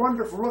 oh, they're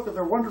wonderful. Look at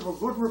their wonderful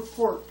good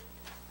report.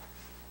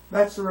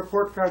 That's the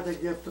report card they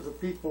give to the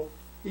people,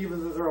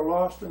 even though they're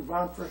lost and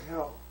bound for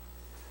hell.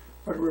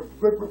 But a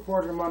good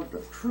report among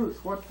the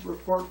truth. What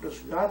report does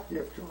God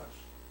give to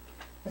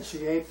us? Is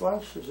he A+?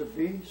 Is it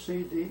B,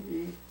 C, D,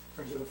 E?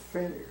 Or is it a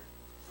failure?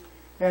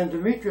 And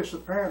Demetrius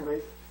apparently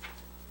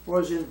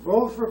was in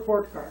both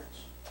report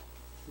cards.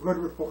 Good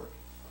report.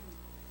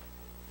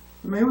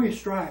 May we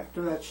strive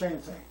to that same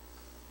thing.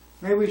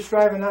 May we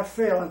strive and not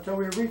fail until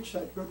we reach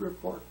that good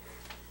report.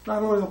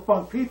 Not only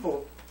upon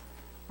people,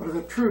 but of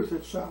the truth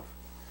itself.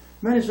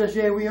 And then he says,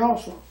 yea, we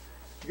also.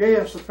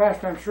 Gaius, the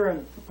pastor, I'm sure,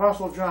 and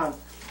Apostle John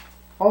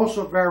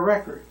also bear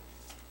record.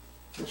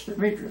 This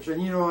Demetrius,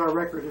 and you know our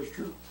record is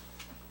true.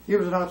 He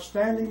was an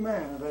outstanding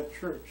man of that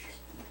church.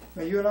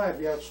 May you and I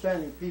be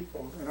outstanding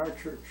people in our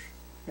church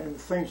and the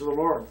things of the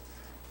Lord.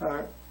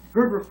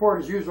 good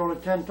report is used only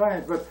 10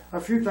 times, but a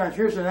few times.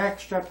 Here's in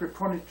Acts chapter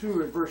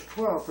 22 and verse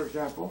 12, for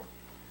example.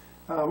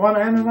 One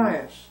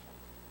Ananias,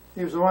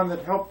 he was the one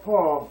that helped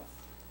Paul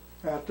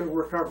to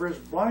recover his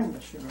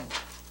blindness,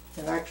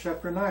 in Acts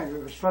chapter 9. We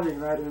were studying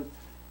that in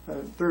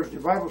Thursday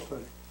Bible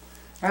study.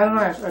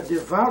 Ananias, a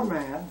devout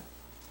man,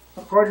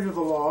 according to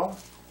the law,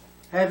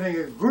 having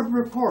a good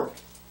report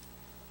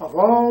of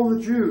all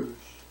the Jews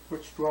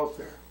which dwelt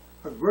there.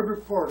 A good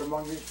report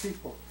among these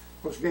people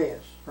was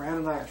Gaius, or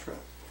Ananias rather.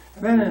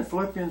 And then in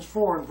Philippians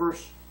 4 and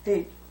verse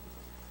 8,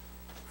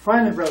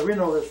 finally, brethren, we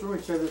know this, let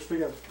me say this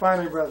together.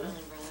 Finally, brethren,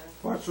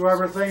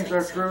 whatsoever things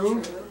are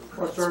true,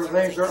 whatsoever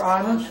things are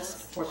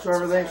honest,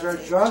 whatsoever things are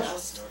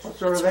just,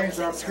 whatsoever things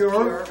are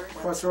pure,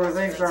 whatsoever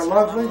things are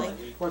lovely,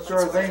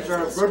 whatsoever things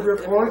are of good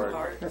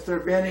report, if there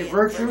be any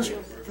virtue,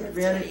 if there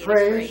be any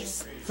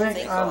praise,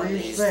 think on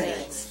these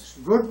things.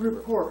 Good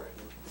report.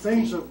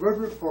 Things of good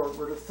report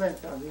were to think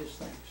on these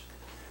things.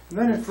 And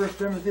then in 1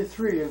 Timothy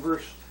 3 and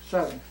verse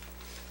 7,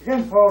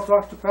 again Paul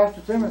talks to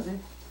Pastor Timothy,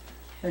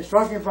 and he's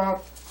talking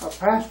about a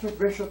pastor,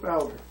 bishop,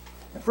 elder.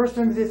 In 1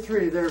 Timothy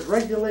 3, there's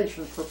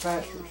regulations for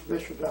pastors,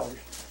 bishops, elders.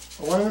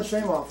 One in the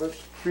same office,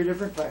 3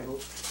 different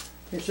titles.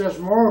 He says,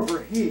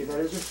 moreover, he, that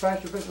is his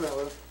pastor, bishop,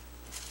 elder,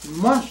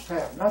 must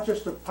have, not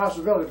just a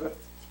possibility, but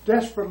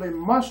desperately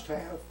must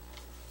have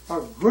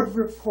a good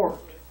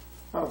report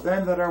of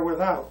them that are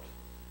without.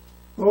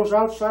 Those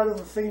outside of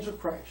the things of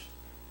Christ,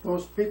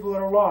 those people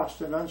that are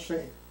lost and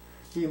unsaved.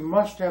 He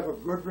must have a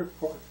good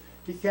report.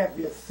 He can't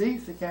be a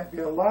thief, he can't be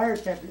a liar,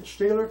 he can't be a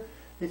stealer,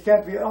 he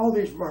can't be all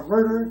these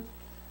murderer.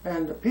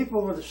 And the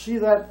people that see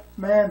that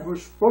man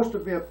who's supposed to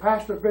be a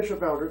pastor,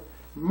 bishop, elder,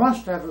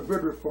 must have a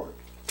good report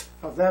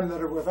of them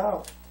that are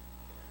without.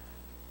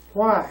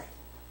 Why?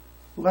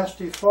 Lest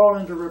he fall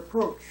into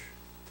reproach.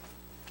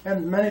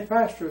 And many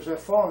pastors have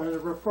fallen into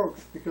reproach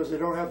because they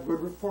don't have good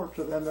reports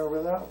of them that are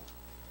without.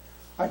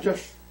 I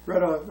just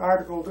read an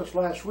article just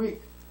last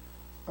week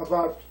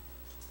about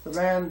the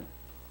man,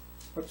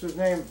 what's his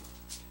name?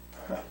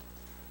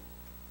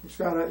 He's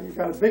got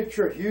a big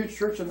church, huge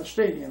church in the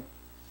stadium.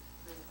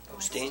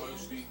 Osteen?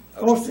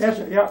 Osteen, that's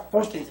it, yeah,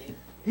 Osteen.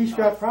 He's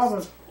got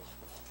problems.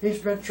 He's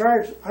been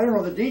charged, I don't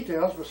know the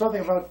details, but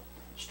something about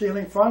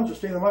stealing funds or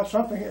stealing money,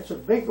 something. It's a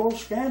big old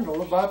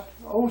scandal about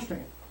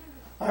Osteen.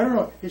 I don't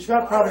know. He's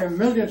got probably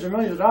millions and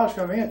millions of dollars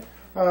coming in.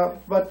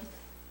 But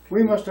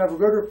we must have a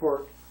good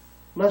report,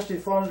 lest he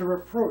fall into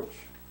reproach.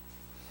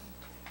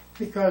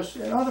 Because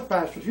in other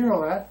pastors, you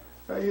know that.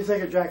 You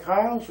think of Jack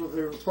Hiles with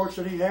the reports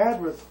that he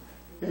had with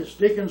his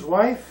deacon's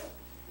wife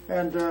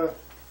and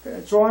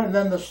so on. And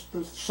then the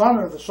son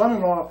or the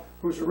son-in-law,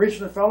 who's a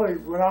recent fellow, he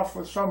went off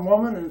with some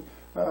woman and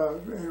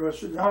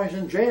now he's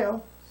in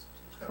jail.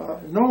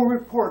 No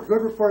report,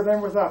 good report,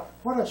 then without.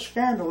 What a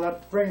scandal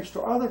that brings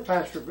to other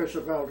pastor,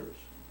 bishop, elders.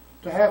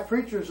 To have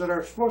preachers that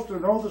are supposed to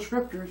know the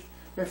scriptures,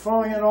 they're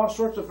falling in all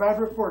sorts of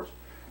bad reports.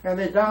 And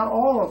they down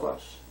all of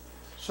us.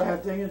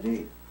 Sad thing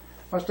indeed.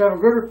 Must have a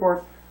good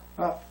report,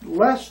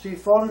 lest he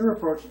fall into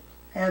reproach,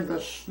 and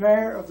the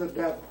snare of the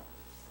devil.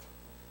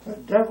 The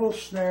devil's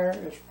snare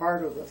is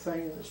part of the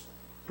thing that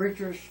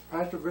preachers,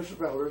 pastor,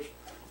 bishop, elders,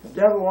 the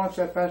devil wants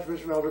that pastor,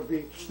 bishop, elder to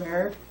be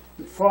snared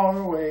and fallen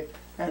away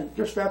and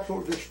just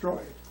absolutely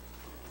destroyed.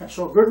 And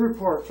so good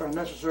reports are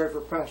necessary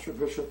for pastor,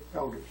 bishop,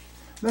 elders.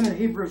 Then in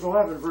Hebrews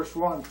 11, verse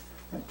 1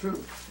 and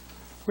 2,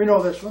 we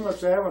know this one.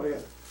 Let's say that one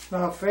together.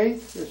 Now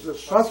faith is the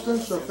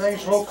substance of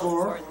things hoped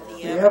for,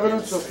 the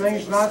evidence of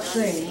things not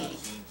seen,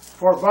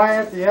 for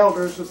by it the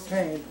elders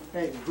obtained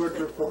a good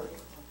report.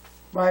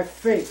 By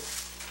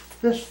faith,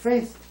 this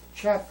faith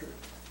chapter,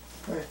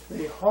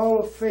 the hall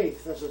of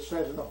faith, as it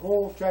says in the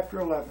whole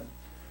chapter 11,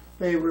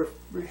 they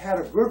had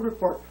a good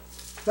report.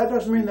 That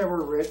doesn't mean they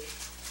were rich.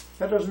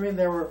 That doesn't mean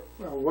they were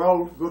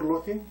good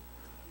looking.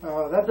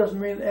 That doesn't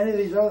mean any of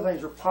these other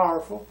things are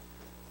powerful,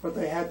 but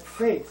they had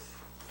faith.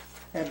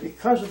 And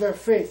because of their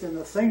faith in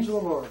the things of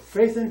the Lord,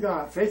 faith in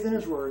God, faith in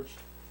His words,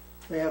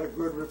 they had a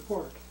good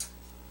report.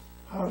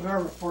 How's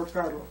our report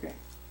card looking?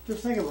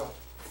 Just think about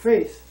it.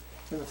 Faith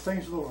in the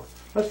things of the Lord.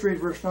 Let's read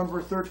verse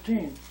number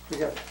 13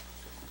 together.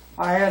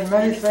 I had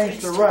many things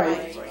to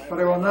write, but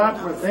I will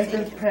not with ink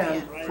and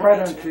pen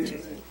write unto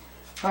you.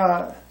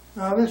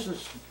 Now this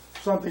is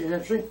something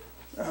interesting.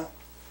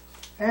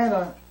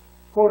 Anna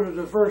quoted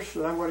a verse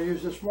that I'm going to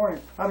use this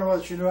morning. I don't know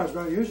whether she knew I was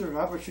going to use it or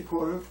not, but she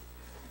quoted it.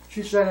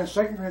 She said in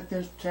 2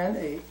 Corinthians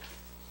 10:8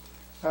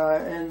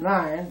 and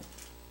 9,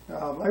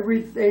 I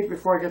read 8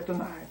 before I get to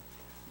 9.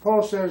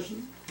 Paul says,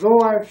 though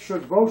I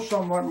should boast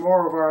somewhat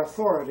more of our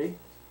authority,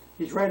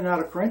 he's writing out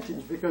of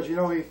Corinthians because, you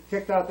know, he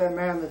kicked out that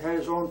man that had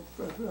his own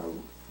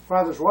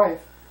father's wife.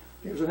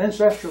 He was an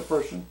incestual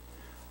person.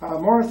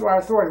 More of our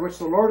authority, which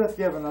the Lord hath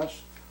given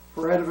us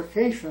for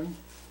edification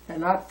and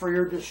not for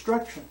your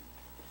destruction.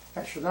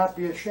 I should not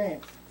be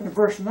ashamed. In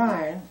verse 9,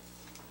 and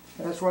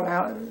that's what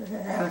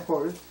Anna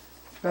quoted,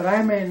 that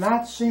I may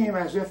not seem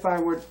as if I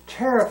would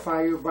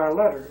terrify you by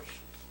letters.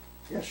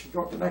 Yes, you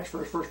go to the next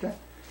verse, verse 10.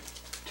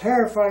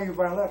 Terrify you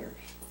by letters.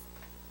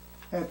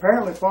 And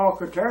apparently Paul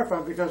could terrify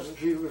him because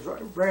he was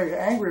very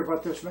angry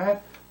about this man.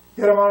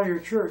 Get them out of your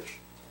church.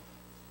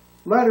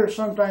 Letters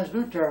sometimes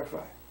do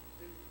terrify.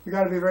 You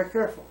got to be very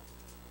careful.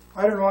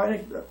 I don't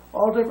know,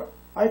 all different.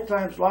 A lot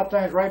of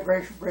times write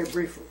very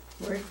briefly,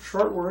 very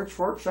short words,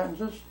 short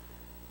sentences,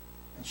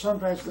 and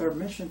sometimes they're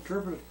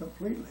misinterpreted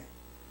completely.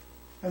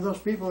 And those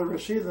people that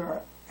receive them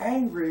are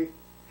angry.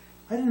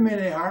 I didn't mean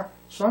any harm.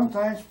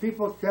 Sometimes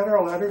people get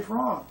our letters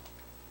wrong.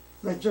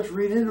 They just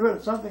read into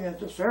it something that's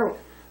just terrible.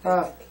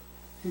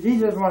 He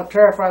doesn't want to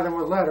terrify them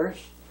with letters.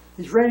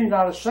 He's writing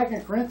out of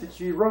 2 Corinthians.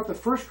 He wrote the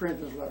 1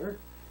 Corinthians letter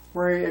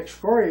where he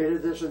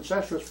excoriated this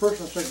incestuous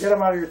person and said, get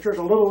him out of your church.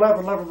 A little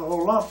leaven leaveneth the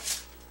whole lump.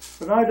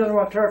 But now he doesn't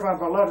want to terrify them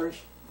by letters.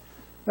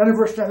 Then in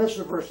verse 10, this is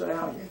the verse that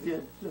Alan gave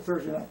you the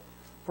Thursday night.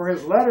 For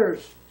his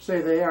letters,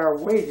 say they, are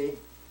weighty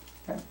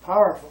and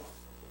powerful,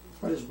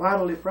 but his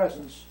bodily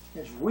presence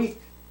is weak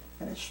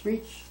and his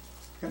speech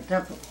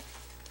contemptible.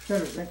 It's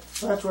interesting.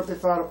 That's what they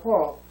thought of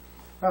Paul.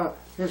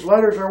 His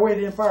letters are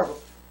weighty and powerful.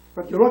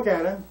 But you look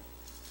at him,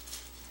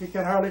 he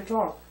can hardly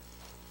talk.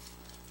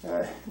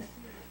 For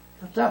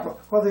example,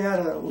 whether he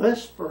had a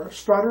lisp or a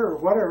stutter or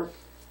whatever,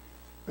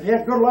 but he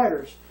had good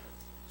letters.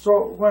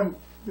 So when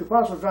the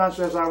Apostle John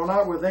says, I will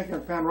not with ink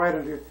and pen write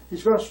unto you,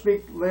 he's going to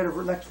speak later,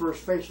 next verse,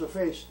 face to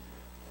face.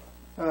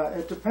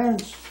 It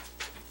depends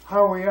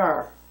how we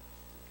are.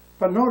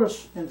 But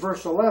notice in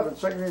verse 11,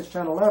 2 Corinthians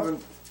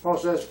 10:11, Paul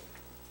says,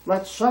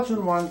 let such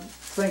an one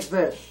think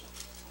this,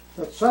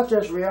 that such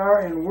as we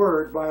are in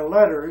word by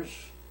letters,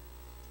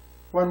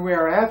 when we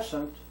are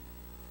absent,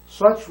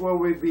 such will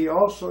we be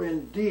also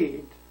in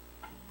deed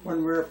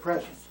when we are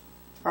present.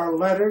 Our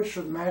letters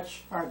should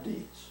match our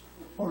deeds.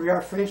 When we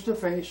are face to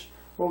face,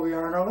 what we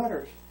are in our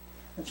letters.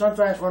 And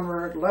sometimes when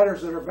we're in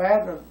letters that are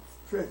bad and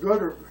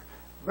good, or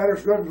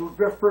better's good and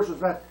different person's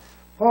bad,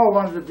 Paul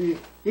wanted to be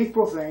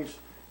equal things.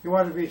 He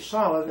wanted to be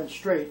solid and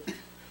straight,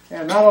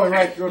 and not only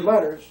write good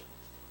letters,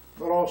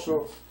 but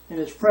also in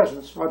his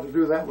presence, wanted to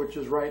do that which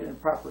is right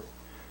and proper.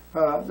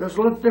 There's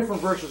a little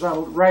different verses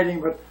on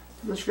writing, but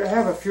let's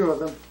have a few of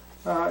them.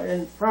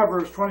 In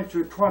Proverbs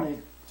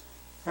 22:20,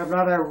 have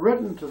not I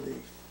written to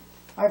thee?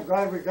 I'm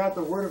glad we got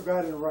the Word of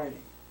God in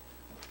writing.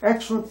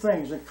 Excellent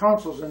things and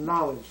counsels and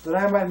knowledge, that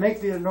I might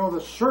make thee to know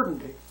the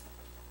certainty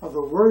of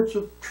the words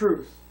of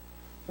truth,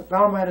 that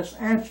thou mightest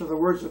answer the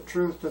words of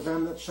truth to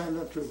them that send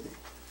them to thee.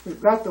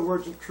 We've got the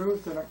words of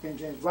truth in our King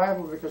James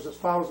Bible because it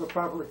follows the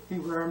proper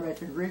Hebrew,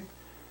 Aramaic, and Greek.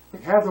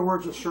 We have the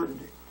words of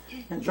certainty.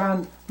 In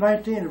John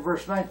 19 and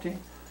verse 19,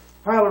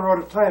 Pilate wrote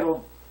a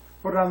title,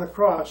 put it on the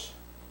cross,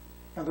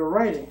 and the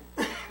writing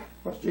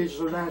was Jesus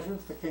of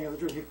Nazareth, the King of the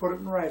Jews. He put it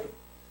in writing.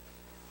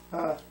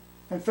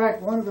 In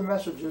fact, one of the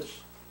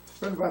messages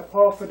written by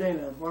Paul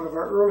Fedena, one of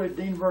our early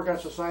Dean Burgott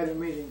Society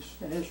meetings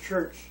in his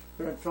church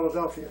there in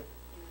Philadelphia,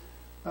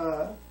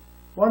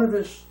 one of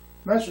his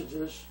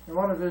messages in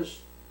one of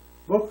his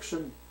books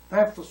and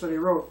pamphlets that he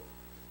wrote,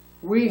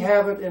 we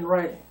have it in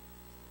writing.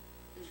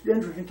 It's an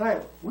interesting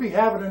title. We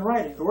have it in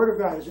writing. The Word of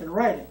God is in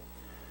writing.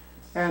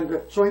 And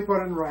so he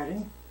put it in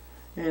writing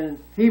in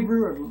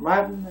Hebrew and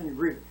Latin and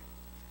Greek.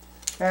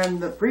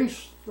 And the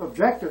priests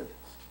objected,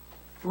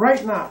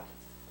 write not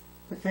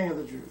the King of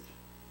the Jews,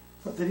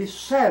 but that he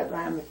said,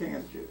 I am the King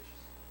of the Jews.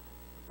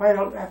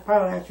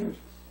 Pilate answers,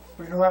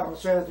 we know that one,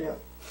 say it together.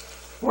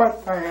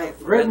 What I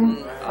have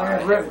written, I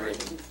have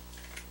written.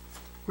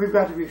 We've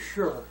got to be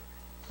sure,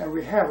 and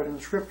we have it in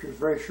the Scriptures,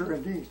 very sure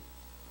indeed.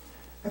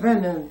 And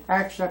then in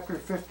Acts chapter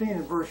 15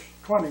 and verse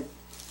 20,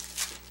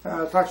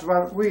 it talks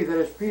about we, that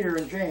is Peter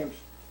and James,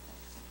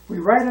 we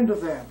write unto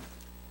them,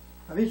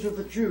 and these are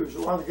the Jews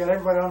who want to get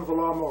everybody under the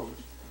law of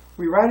Moses.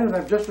 We write unto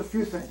them just a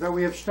few things, that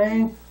we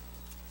abstain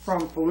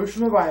from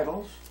pollution of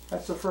idols,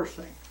 that's the first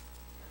thing.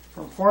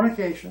 From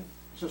fornication,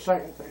 it's the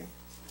second thing.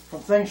 From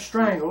things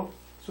strangled,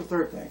 it's the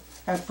third thing.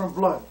 And from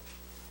blood.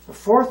 The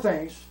four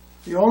things,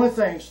 the only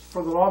things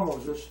for the law of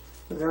Moses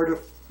that they're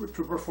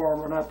to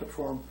perform or not to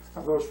perform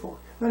are those four.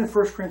 Then in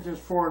 1 Corinthians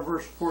 4 and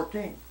verse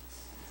 14,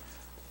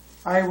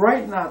 I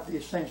write not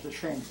these things to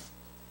shame you.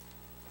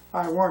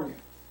 I warn you.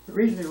 The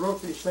reason he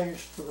wrote these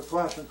things to the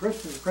Colossian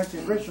Christians, the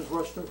Corinthian Christians,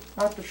 was to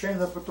not to shame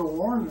them, but to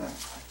warn them.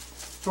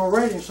 So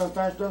writing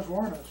sometimes does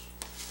warn us.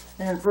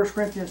 And 1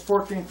 Corinthians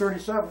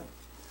 14:37,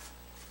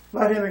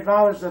 let him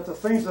acknowledge that the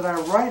things that I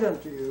write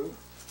unto you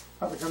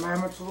are the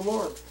commandments of the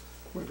Lord.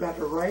 We've got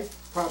to write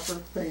proper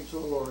things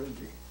of the Lord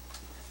indeed.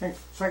 And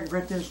 2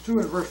 Corinthians 2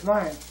 and verse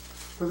 9,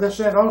 for this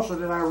end also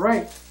did I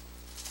write,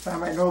 that I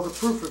might know the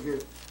proof of you.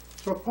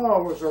 So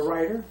Paul was a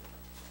writer.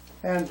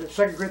 And 2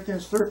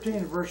 Corinthians 13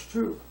 and verse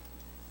 2,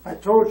 I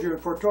told you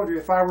and foretold you,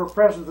 if I were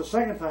present the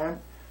second time,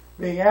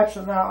 being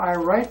absent now, I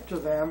write to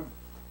them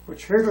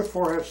which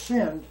heretofore have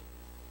sinned,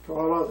 to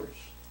all others.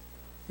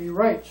 He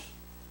writes,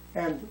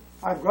 and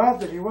I'm glad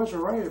that he was a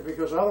writer,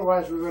 because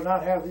otherwise we would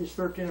not have these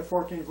 13 or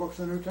 14 books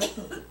in the New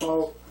Testament that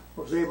Paul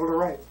was able to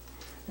write.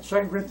 In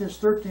 2 Corinthians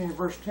 13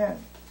 verse 10,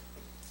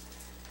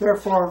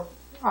 therefore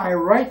I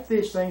write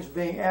these things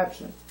being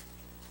absent.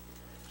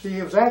 See,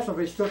 he was absent,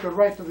 but he still could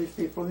write to these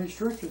people in these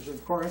churches in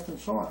Corinth and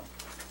so on.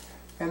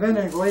 And then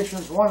in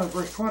Galatians 1 and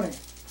verse 20,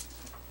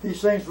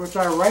 these things which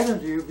I write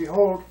unto you,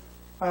 behold,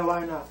 I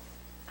lie not.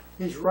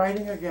 He's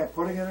writing again,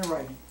 putting it in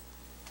writing.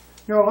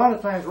 You know, a lot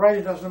of times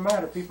writing doesn't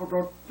matter. People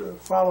don't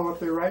follow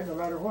what they write no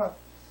matter what.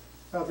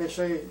 They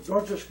say,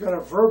 don't just get a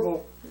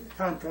verbal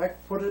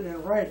contract, put it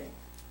in writing.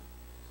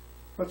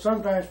 But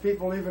sometimes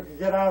people even can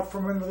get out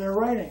from under their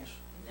writings.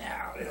 No,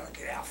 they don't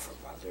get out from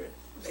under it.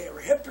 They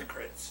were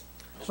hypocrites.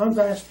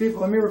 Sometimes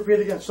people, let me repeat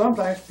again,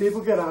 sometimes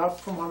people get out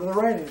from under the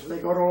writings. They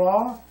go to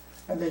law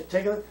and they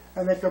take it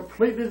and they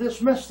completely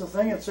dismiss the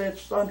thing and say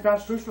it's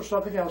unconstitutional or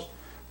something else.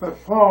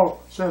 But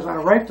Paul says, I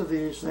write to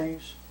these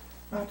things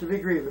not to be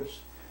grievous.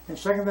 In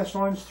 2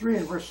 Thessalonians 3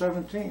 and verse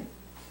 17,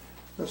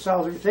 the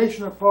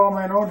salutation of Paul,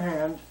 mine own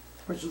hand,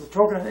 which is the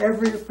token of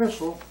every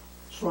epistle,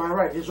 so I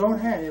write. His own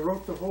hand, he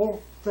wrote the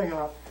whole thing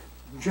out.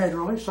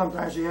 Generally,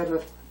 sometimes he had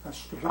a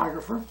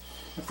stenographer.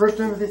 In 1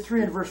 Timothy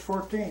 3 and verse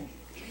 14,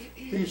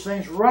 these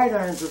things write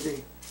I unto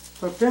thee.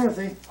 So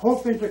Timothy,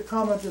 hoping to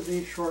come unto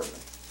thee shortly.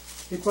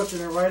 He puts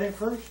it in writing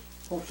first,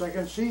 hopes I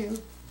can see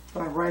you,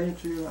 but I'm writing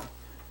to you now.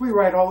 We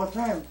write all the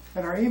time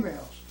in our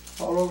emails,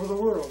 all over the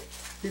world.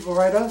 People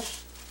write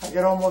us. I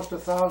get almost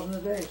 1,000 a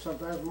day,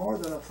 sometimes more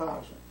than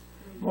 1,000.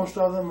 Most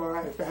of them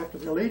I have to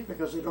delete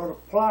because they don't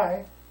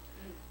apply.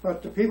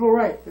 But the people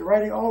write. They're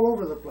writing all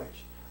over the place.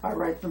 I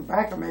write them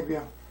back, maybe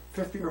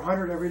 50 or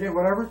 100 every day,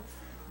 whatever.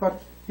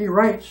 But he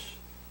writes,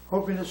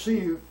 hoping to see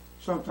you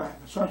sometime.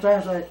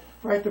 Sometimes I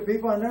write to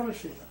people I never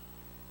see them.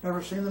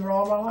 Never seen them in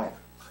all my life.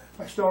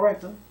 I still write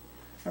them,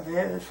 and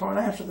they phone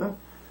answer them.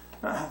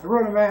 I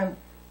wrote a man,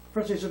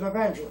 first he's an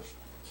evangelist.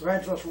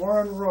 Evangelist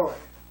Warren Roy.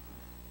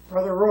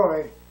 Brother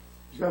Roy,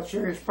 he's got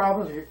serious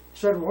problems. He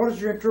said, well, what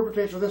is your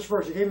interpretation of this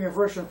verse? He gave me a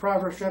verse in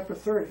Proverbs chapter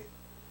 30.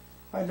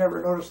 I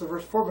never noticed the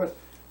verse before, but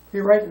he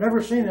writes,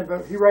 never seen it,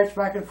 but he writes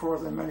back and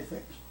forth on many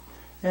things.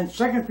 In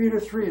 2 Peter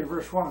 3 and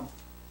verse 1,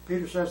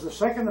 Peter says, the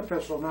second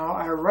epistle now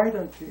I write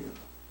unto you.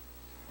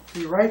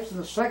 He writes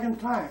the second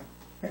time,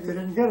 maybe they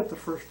didn't get it the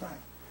first time,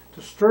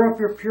 to stir up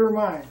your pure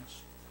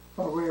minds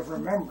by way of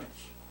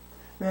remembrance.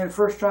 Then in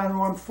 1 John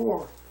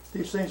 1:4,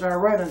 these things I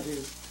write unto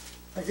you.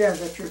 Again,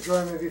 that your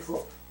joy may be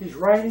full. He's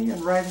writing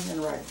and writing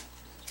and writing.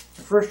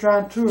 In 1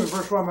 John 2 and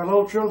verse 1, my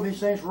little children,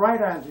 these things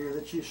write unto you,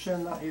 that ye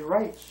sin not. He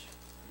writes.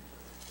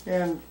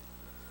 In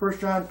 1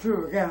 John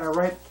 2, again, I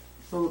write,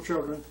 little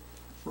children,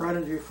 write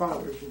unto your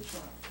fathers and so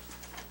on.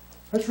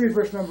 Let's read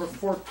verse number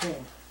 14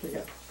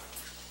 together.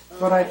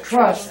 But I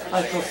trust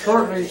I shall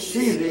shortly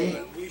see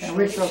thee, and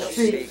we shall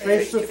speak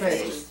face to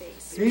face.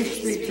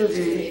 Peace speak to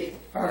thee,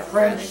 our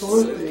friends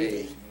salute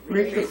thee,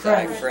 greet the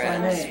friends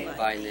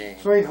by name.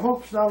 So he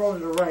hopes not only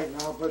to write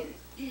now, but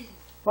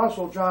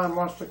Apostle John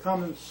wants to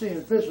come and see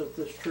and visit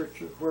this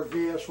church where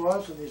Gaius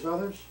was and these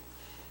others.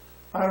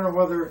 I don't know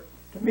whether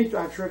Demetrius,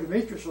 I'm sure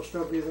Demetrius will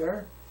still be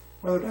there.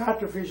 Whether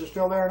Diotrephes is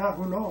still there or not,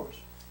 who knows?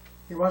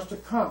 He wants to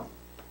come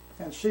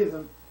and see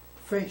them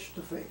face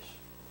to face.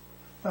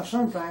 Now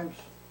sometimes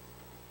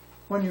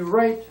when you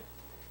write,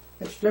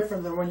 it's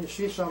different than when you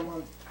see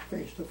someone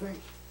face to face.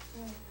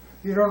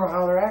 You don't know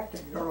how they're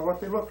acting. You don't know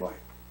what they look like.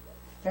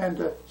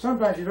 And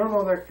sometimes you don't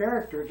know their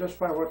character just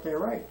by what they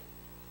write.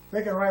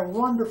 They can write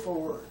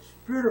wonderful words,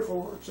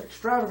 beautiful words,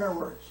 extravagant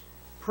words,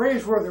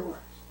 praiseworthy words.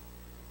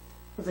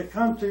 But they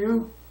come to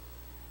you,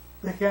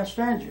 they can't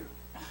stand you.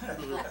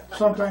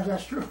 Sometimes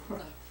that's true.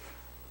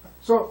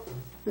 So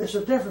there's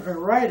a difference in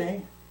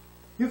writing.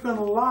 You can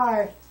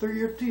lie through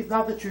your teeth.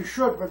 Not that you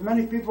should, but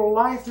many people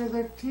lie through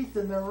their teeth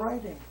in their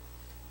writing.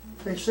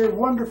 They say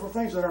wonderful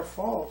things that are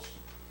false.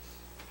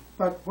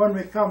 But when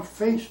we come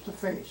face to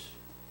face,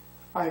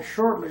 I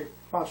shortly,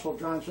 Apostle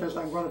John says,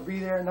 I'm going to be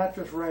there, not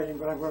just writing,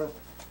 but I'm going to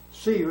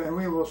see you, and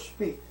we will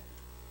speak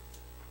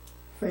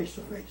face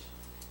to face.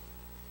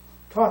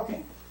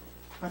 Talking.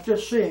 Not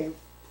just seeing,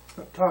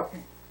 but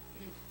talking.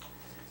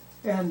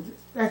 And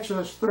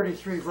Exodus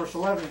 33, verse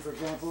 11, for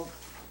example,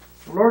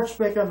 the Lord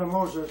spake unto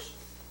Moses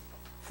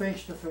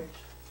face to face.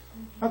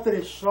 Not that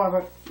he saw him,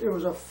 but it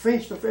was a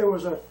face to face. It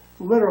was a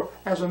literal,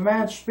 as a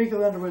man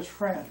speaketh unto his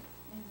friend.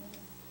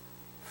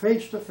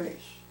 Face to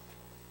face.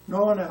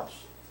 No one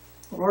else.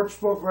 The Lord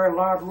spoke very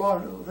loud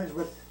things,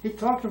 but he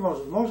talked to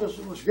Moses. Moses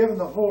was given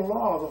the whole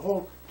law, the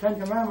whole 10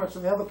 Commandments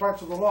and the other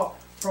parts of the law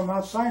from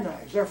Mount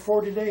Sinai. He's there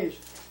 40 days,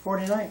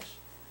 40 nights.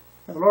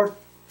 And the Lord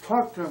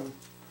talked to him.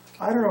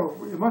 I don't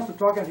know, he must have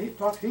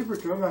talked Hebrew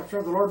to him. I'm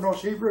sure the Lord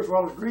knows Hebrew as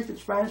well as Greek and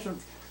Spanish and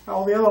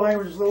all the other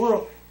languages of the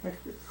world,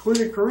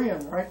 including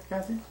Korean, right,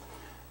 Kathy?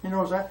 He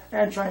knows that,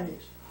 and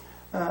Chinese.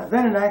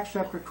 Then in Acts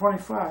chapter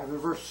 25, in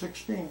verse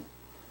 16,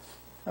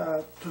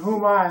 to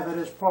whom I, that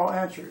is Paul,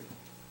 answered.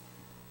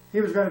 He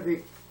was going to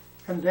be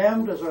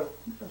condemned as a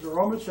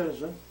Roman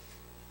citizen,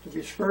 to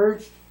be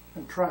scourged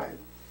and tried.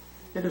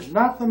 It is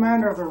not the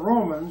manner of the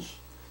Romans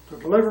to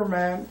deliver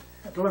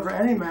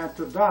any man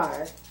to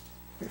die,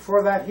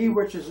 before that he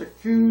which is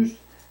accused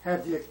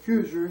have the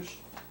accusers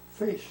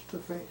face to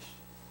face,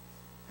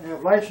 and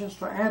have license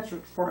to answer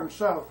for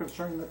himself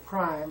concerning the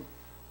crime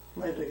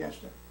laid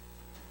against him.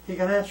 He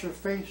can answer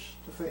face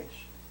to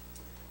face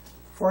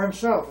for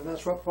himself, and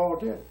that's what Paul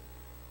did.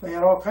 They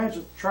had all kinds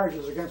of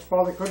charges against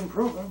Paul. They couldn't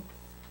prove them.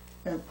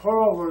 And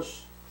Paul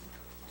was,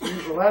 to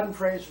use the Latin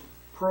phrase,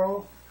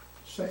 pro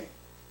se,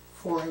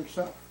 for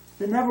himself.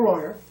 Didn't have a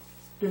lawyer,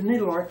 didn't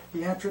need a lawyer,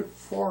 he answered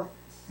for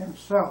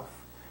himself.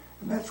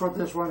 And that's what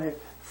this one is,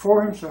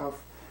 for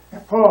himself.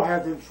 And Paul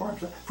had them for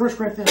himself. 1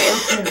 Corinthians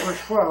 13,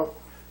 verse 12,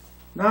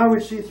 now we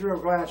see through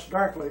a glass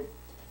darkly,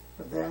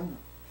 but then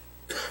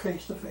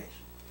face to face.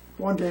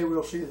 One day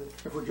we'll see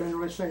that if we're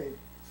genuinely saved,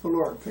 the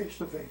Lord face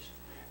to face.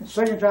 In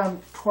 2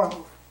 John 12,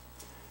 it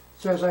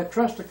says, I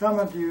trust to come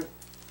unto you,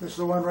 this is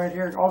the one right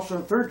here, and also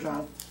in 3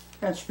 John,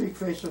 and speak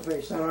face to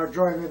face, that our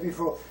joy may be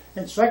full.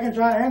 In 2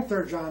 John and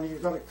 3 John,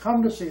 you've got to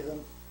come to see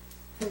them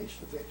face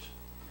to face.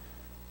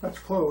 Let's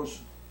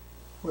close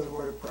with a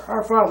word of prayer.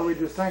 Our Father, we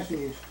do thank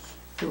thee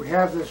that we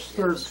have this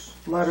third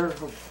letter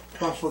of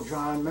Apostle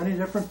John, many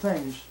different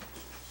things.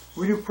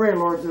 We do pray,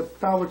 Lord, that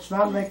thou wouldst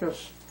not make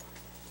us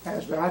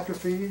as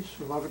Diotrephes,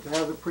 who loveth to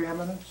have the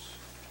preeminence,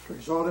 to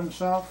exalt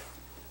himself.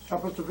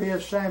 Help us to be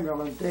as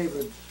Samuel and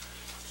David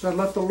said,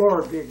 let the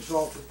Lord be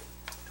exalted,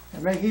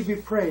 and may he be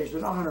praised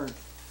and honored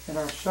in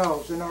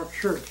ourselves, in our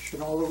church,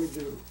 in all that we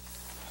do.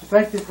 I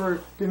thank thee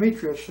for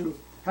Demetrius, who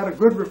had a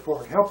good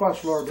report. Help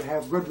us, Lord, to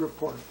have good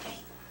reports,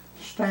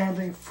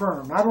 standing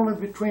firm, not only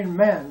between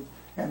men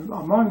and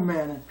among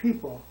men and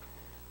people,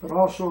 but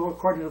also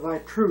according to thy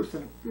truth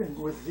and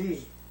with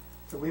thee,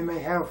 that we may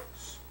have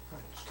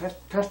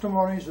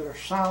testimonies that are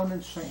sound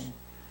and sane.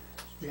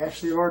 We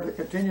ask thee, Lord, to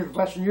continue to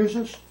bless and use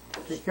us,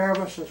 take care of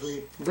us as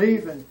we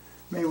leave, and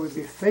may we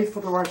be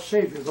faithful to our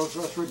Savior. Those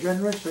of us who are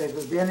genuinely saved,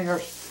 those beginning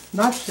are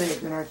not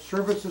saved in our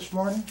service this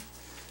morning,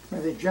 may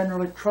they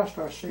generally trust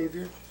our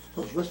Savior.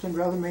 Those listening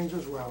to other means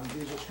as well. In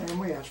Jesus' name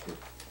we ask it.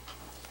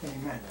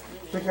 Amen.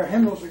 Take our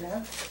hymnals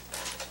again.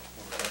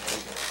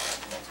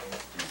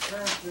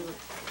 Turn to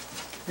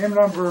hymn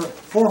number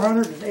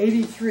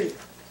 483.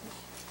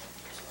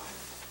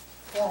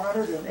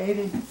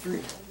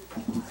 483.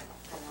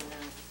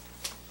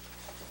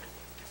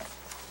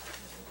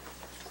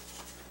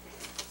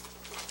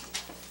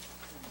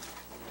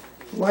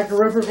 Like a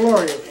river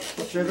glorious.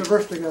 Let's say the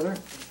verse together.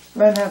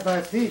 Then hath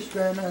thy peace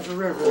been as a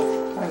river.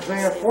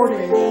 Isaiah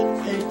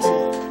 48:18.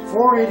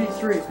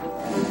 483.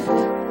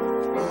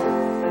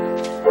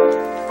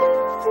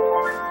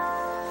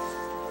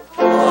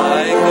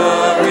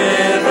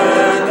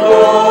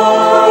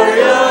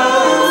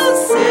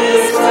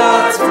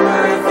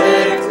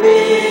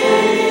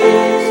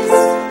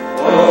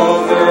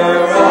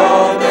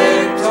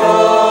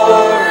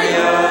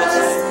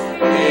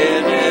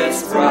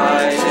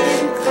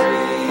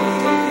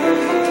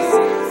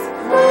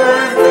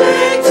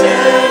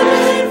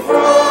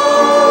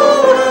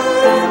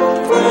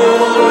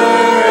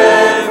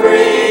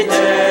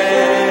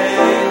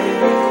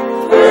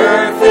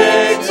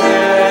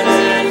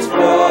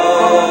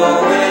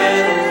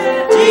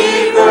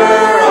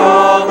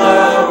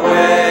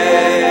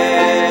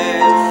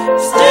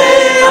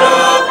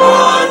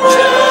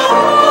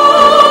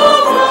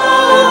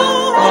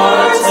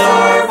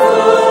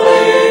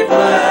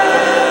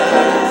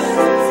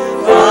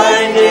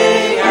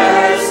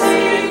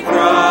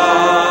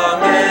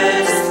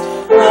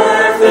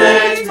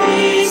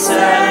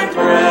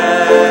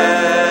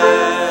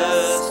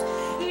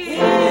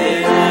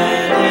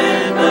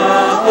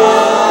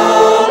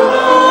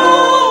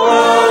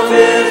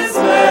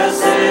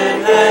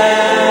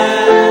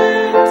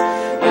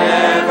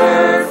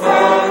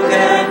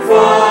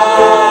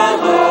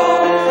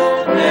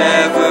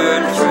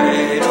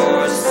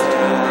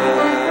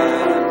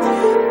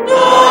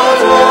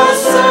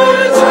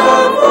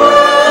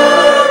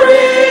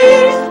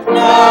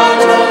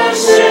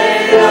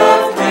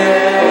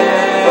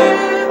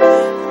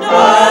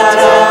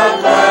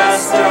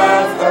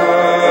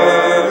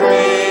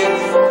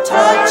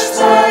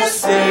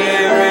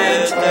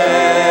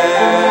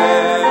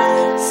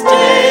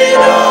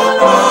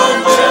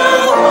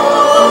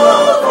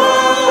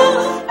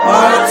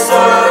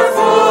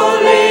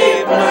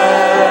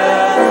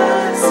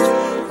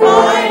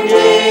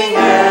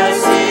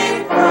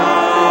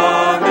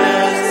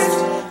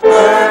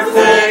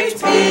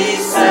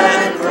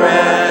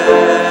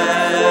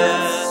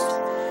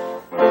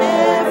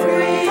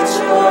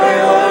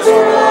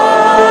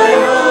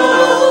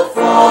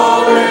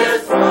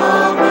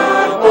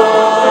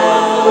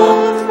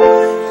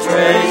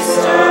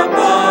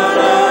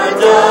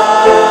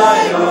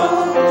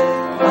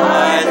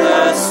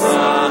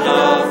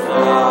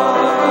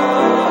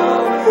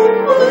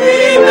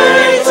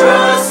 May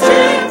trust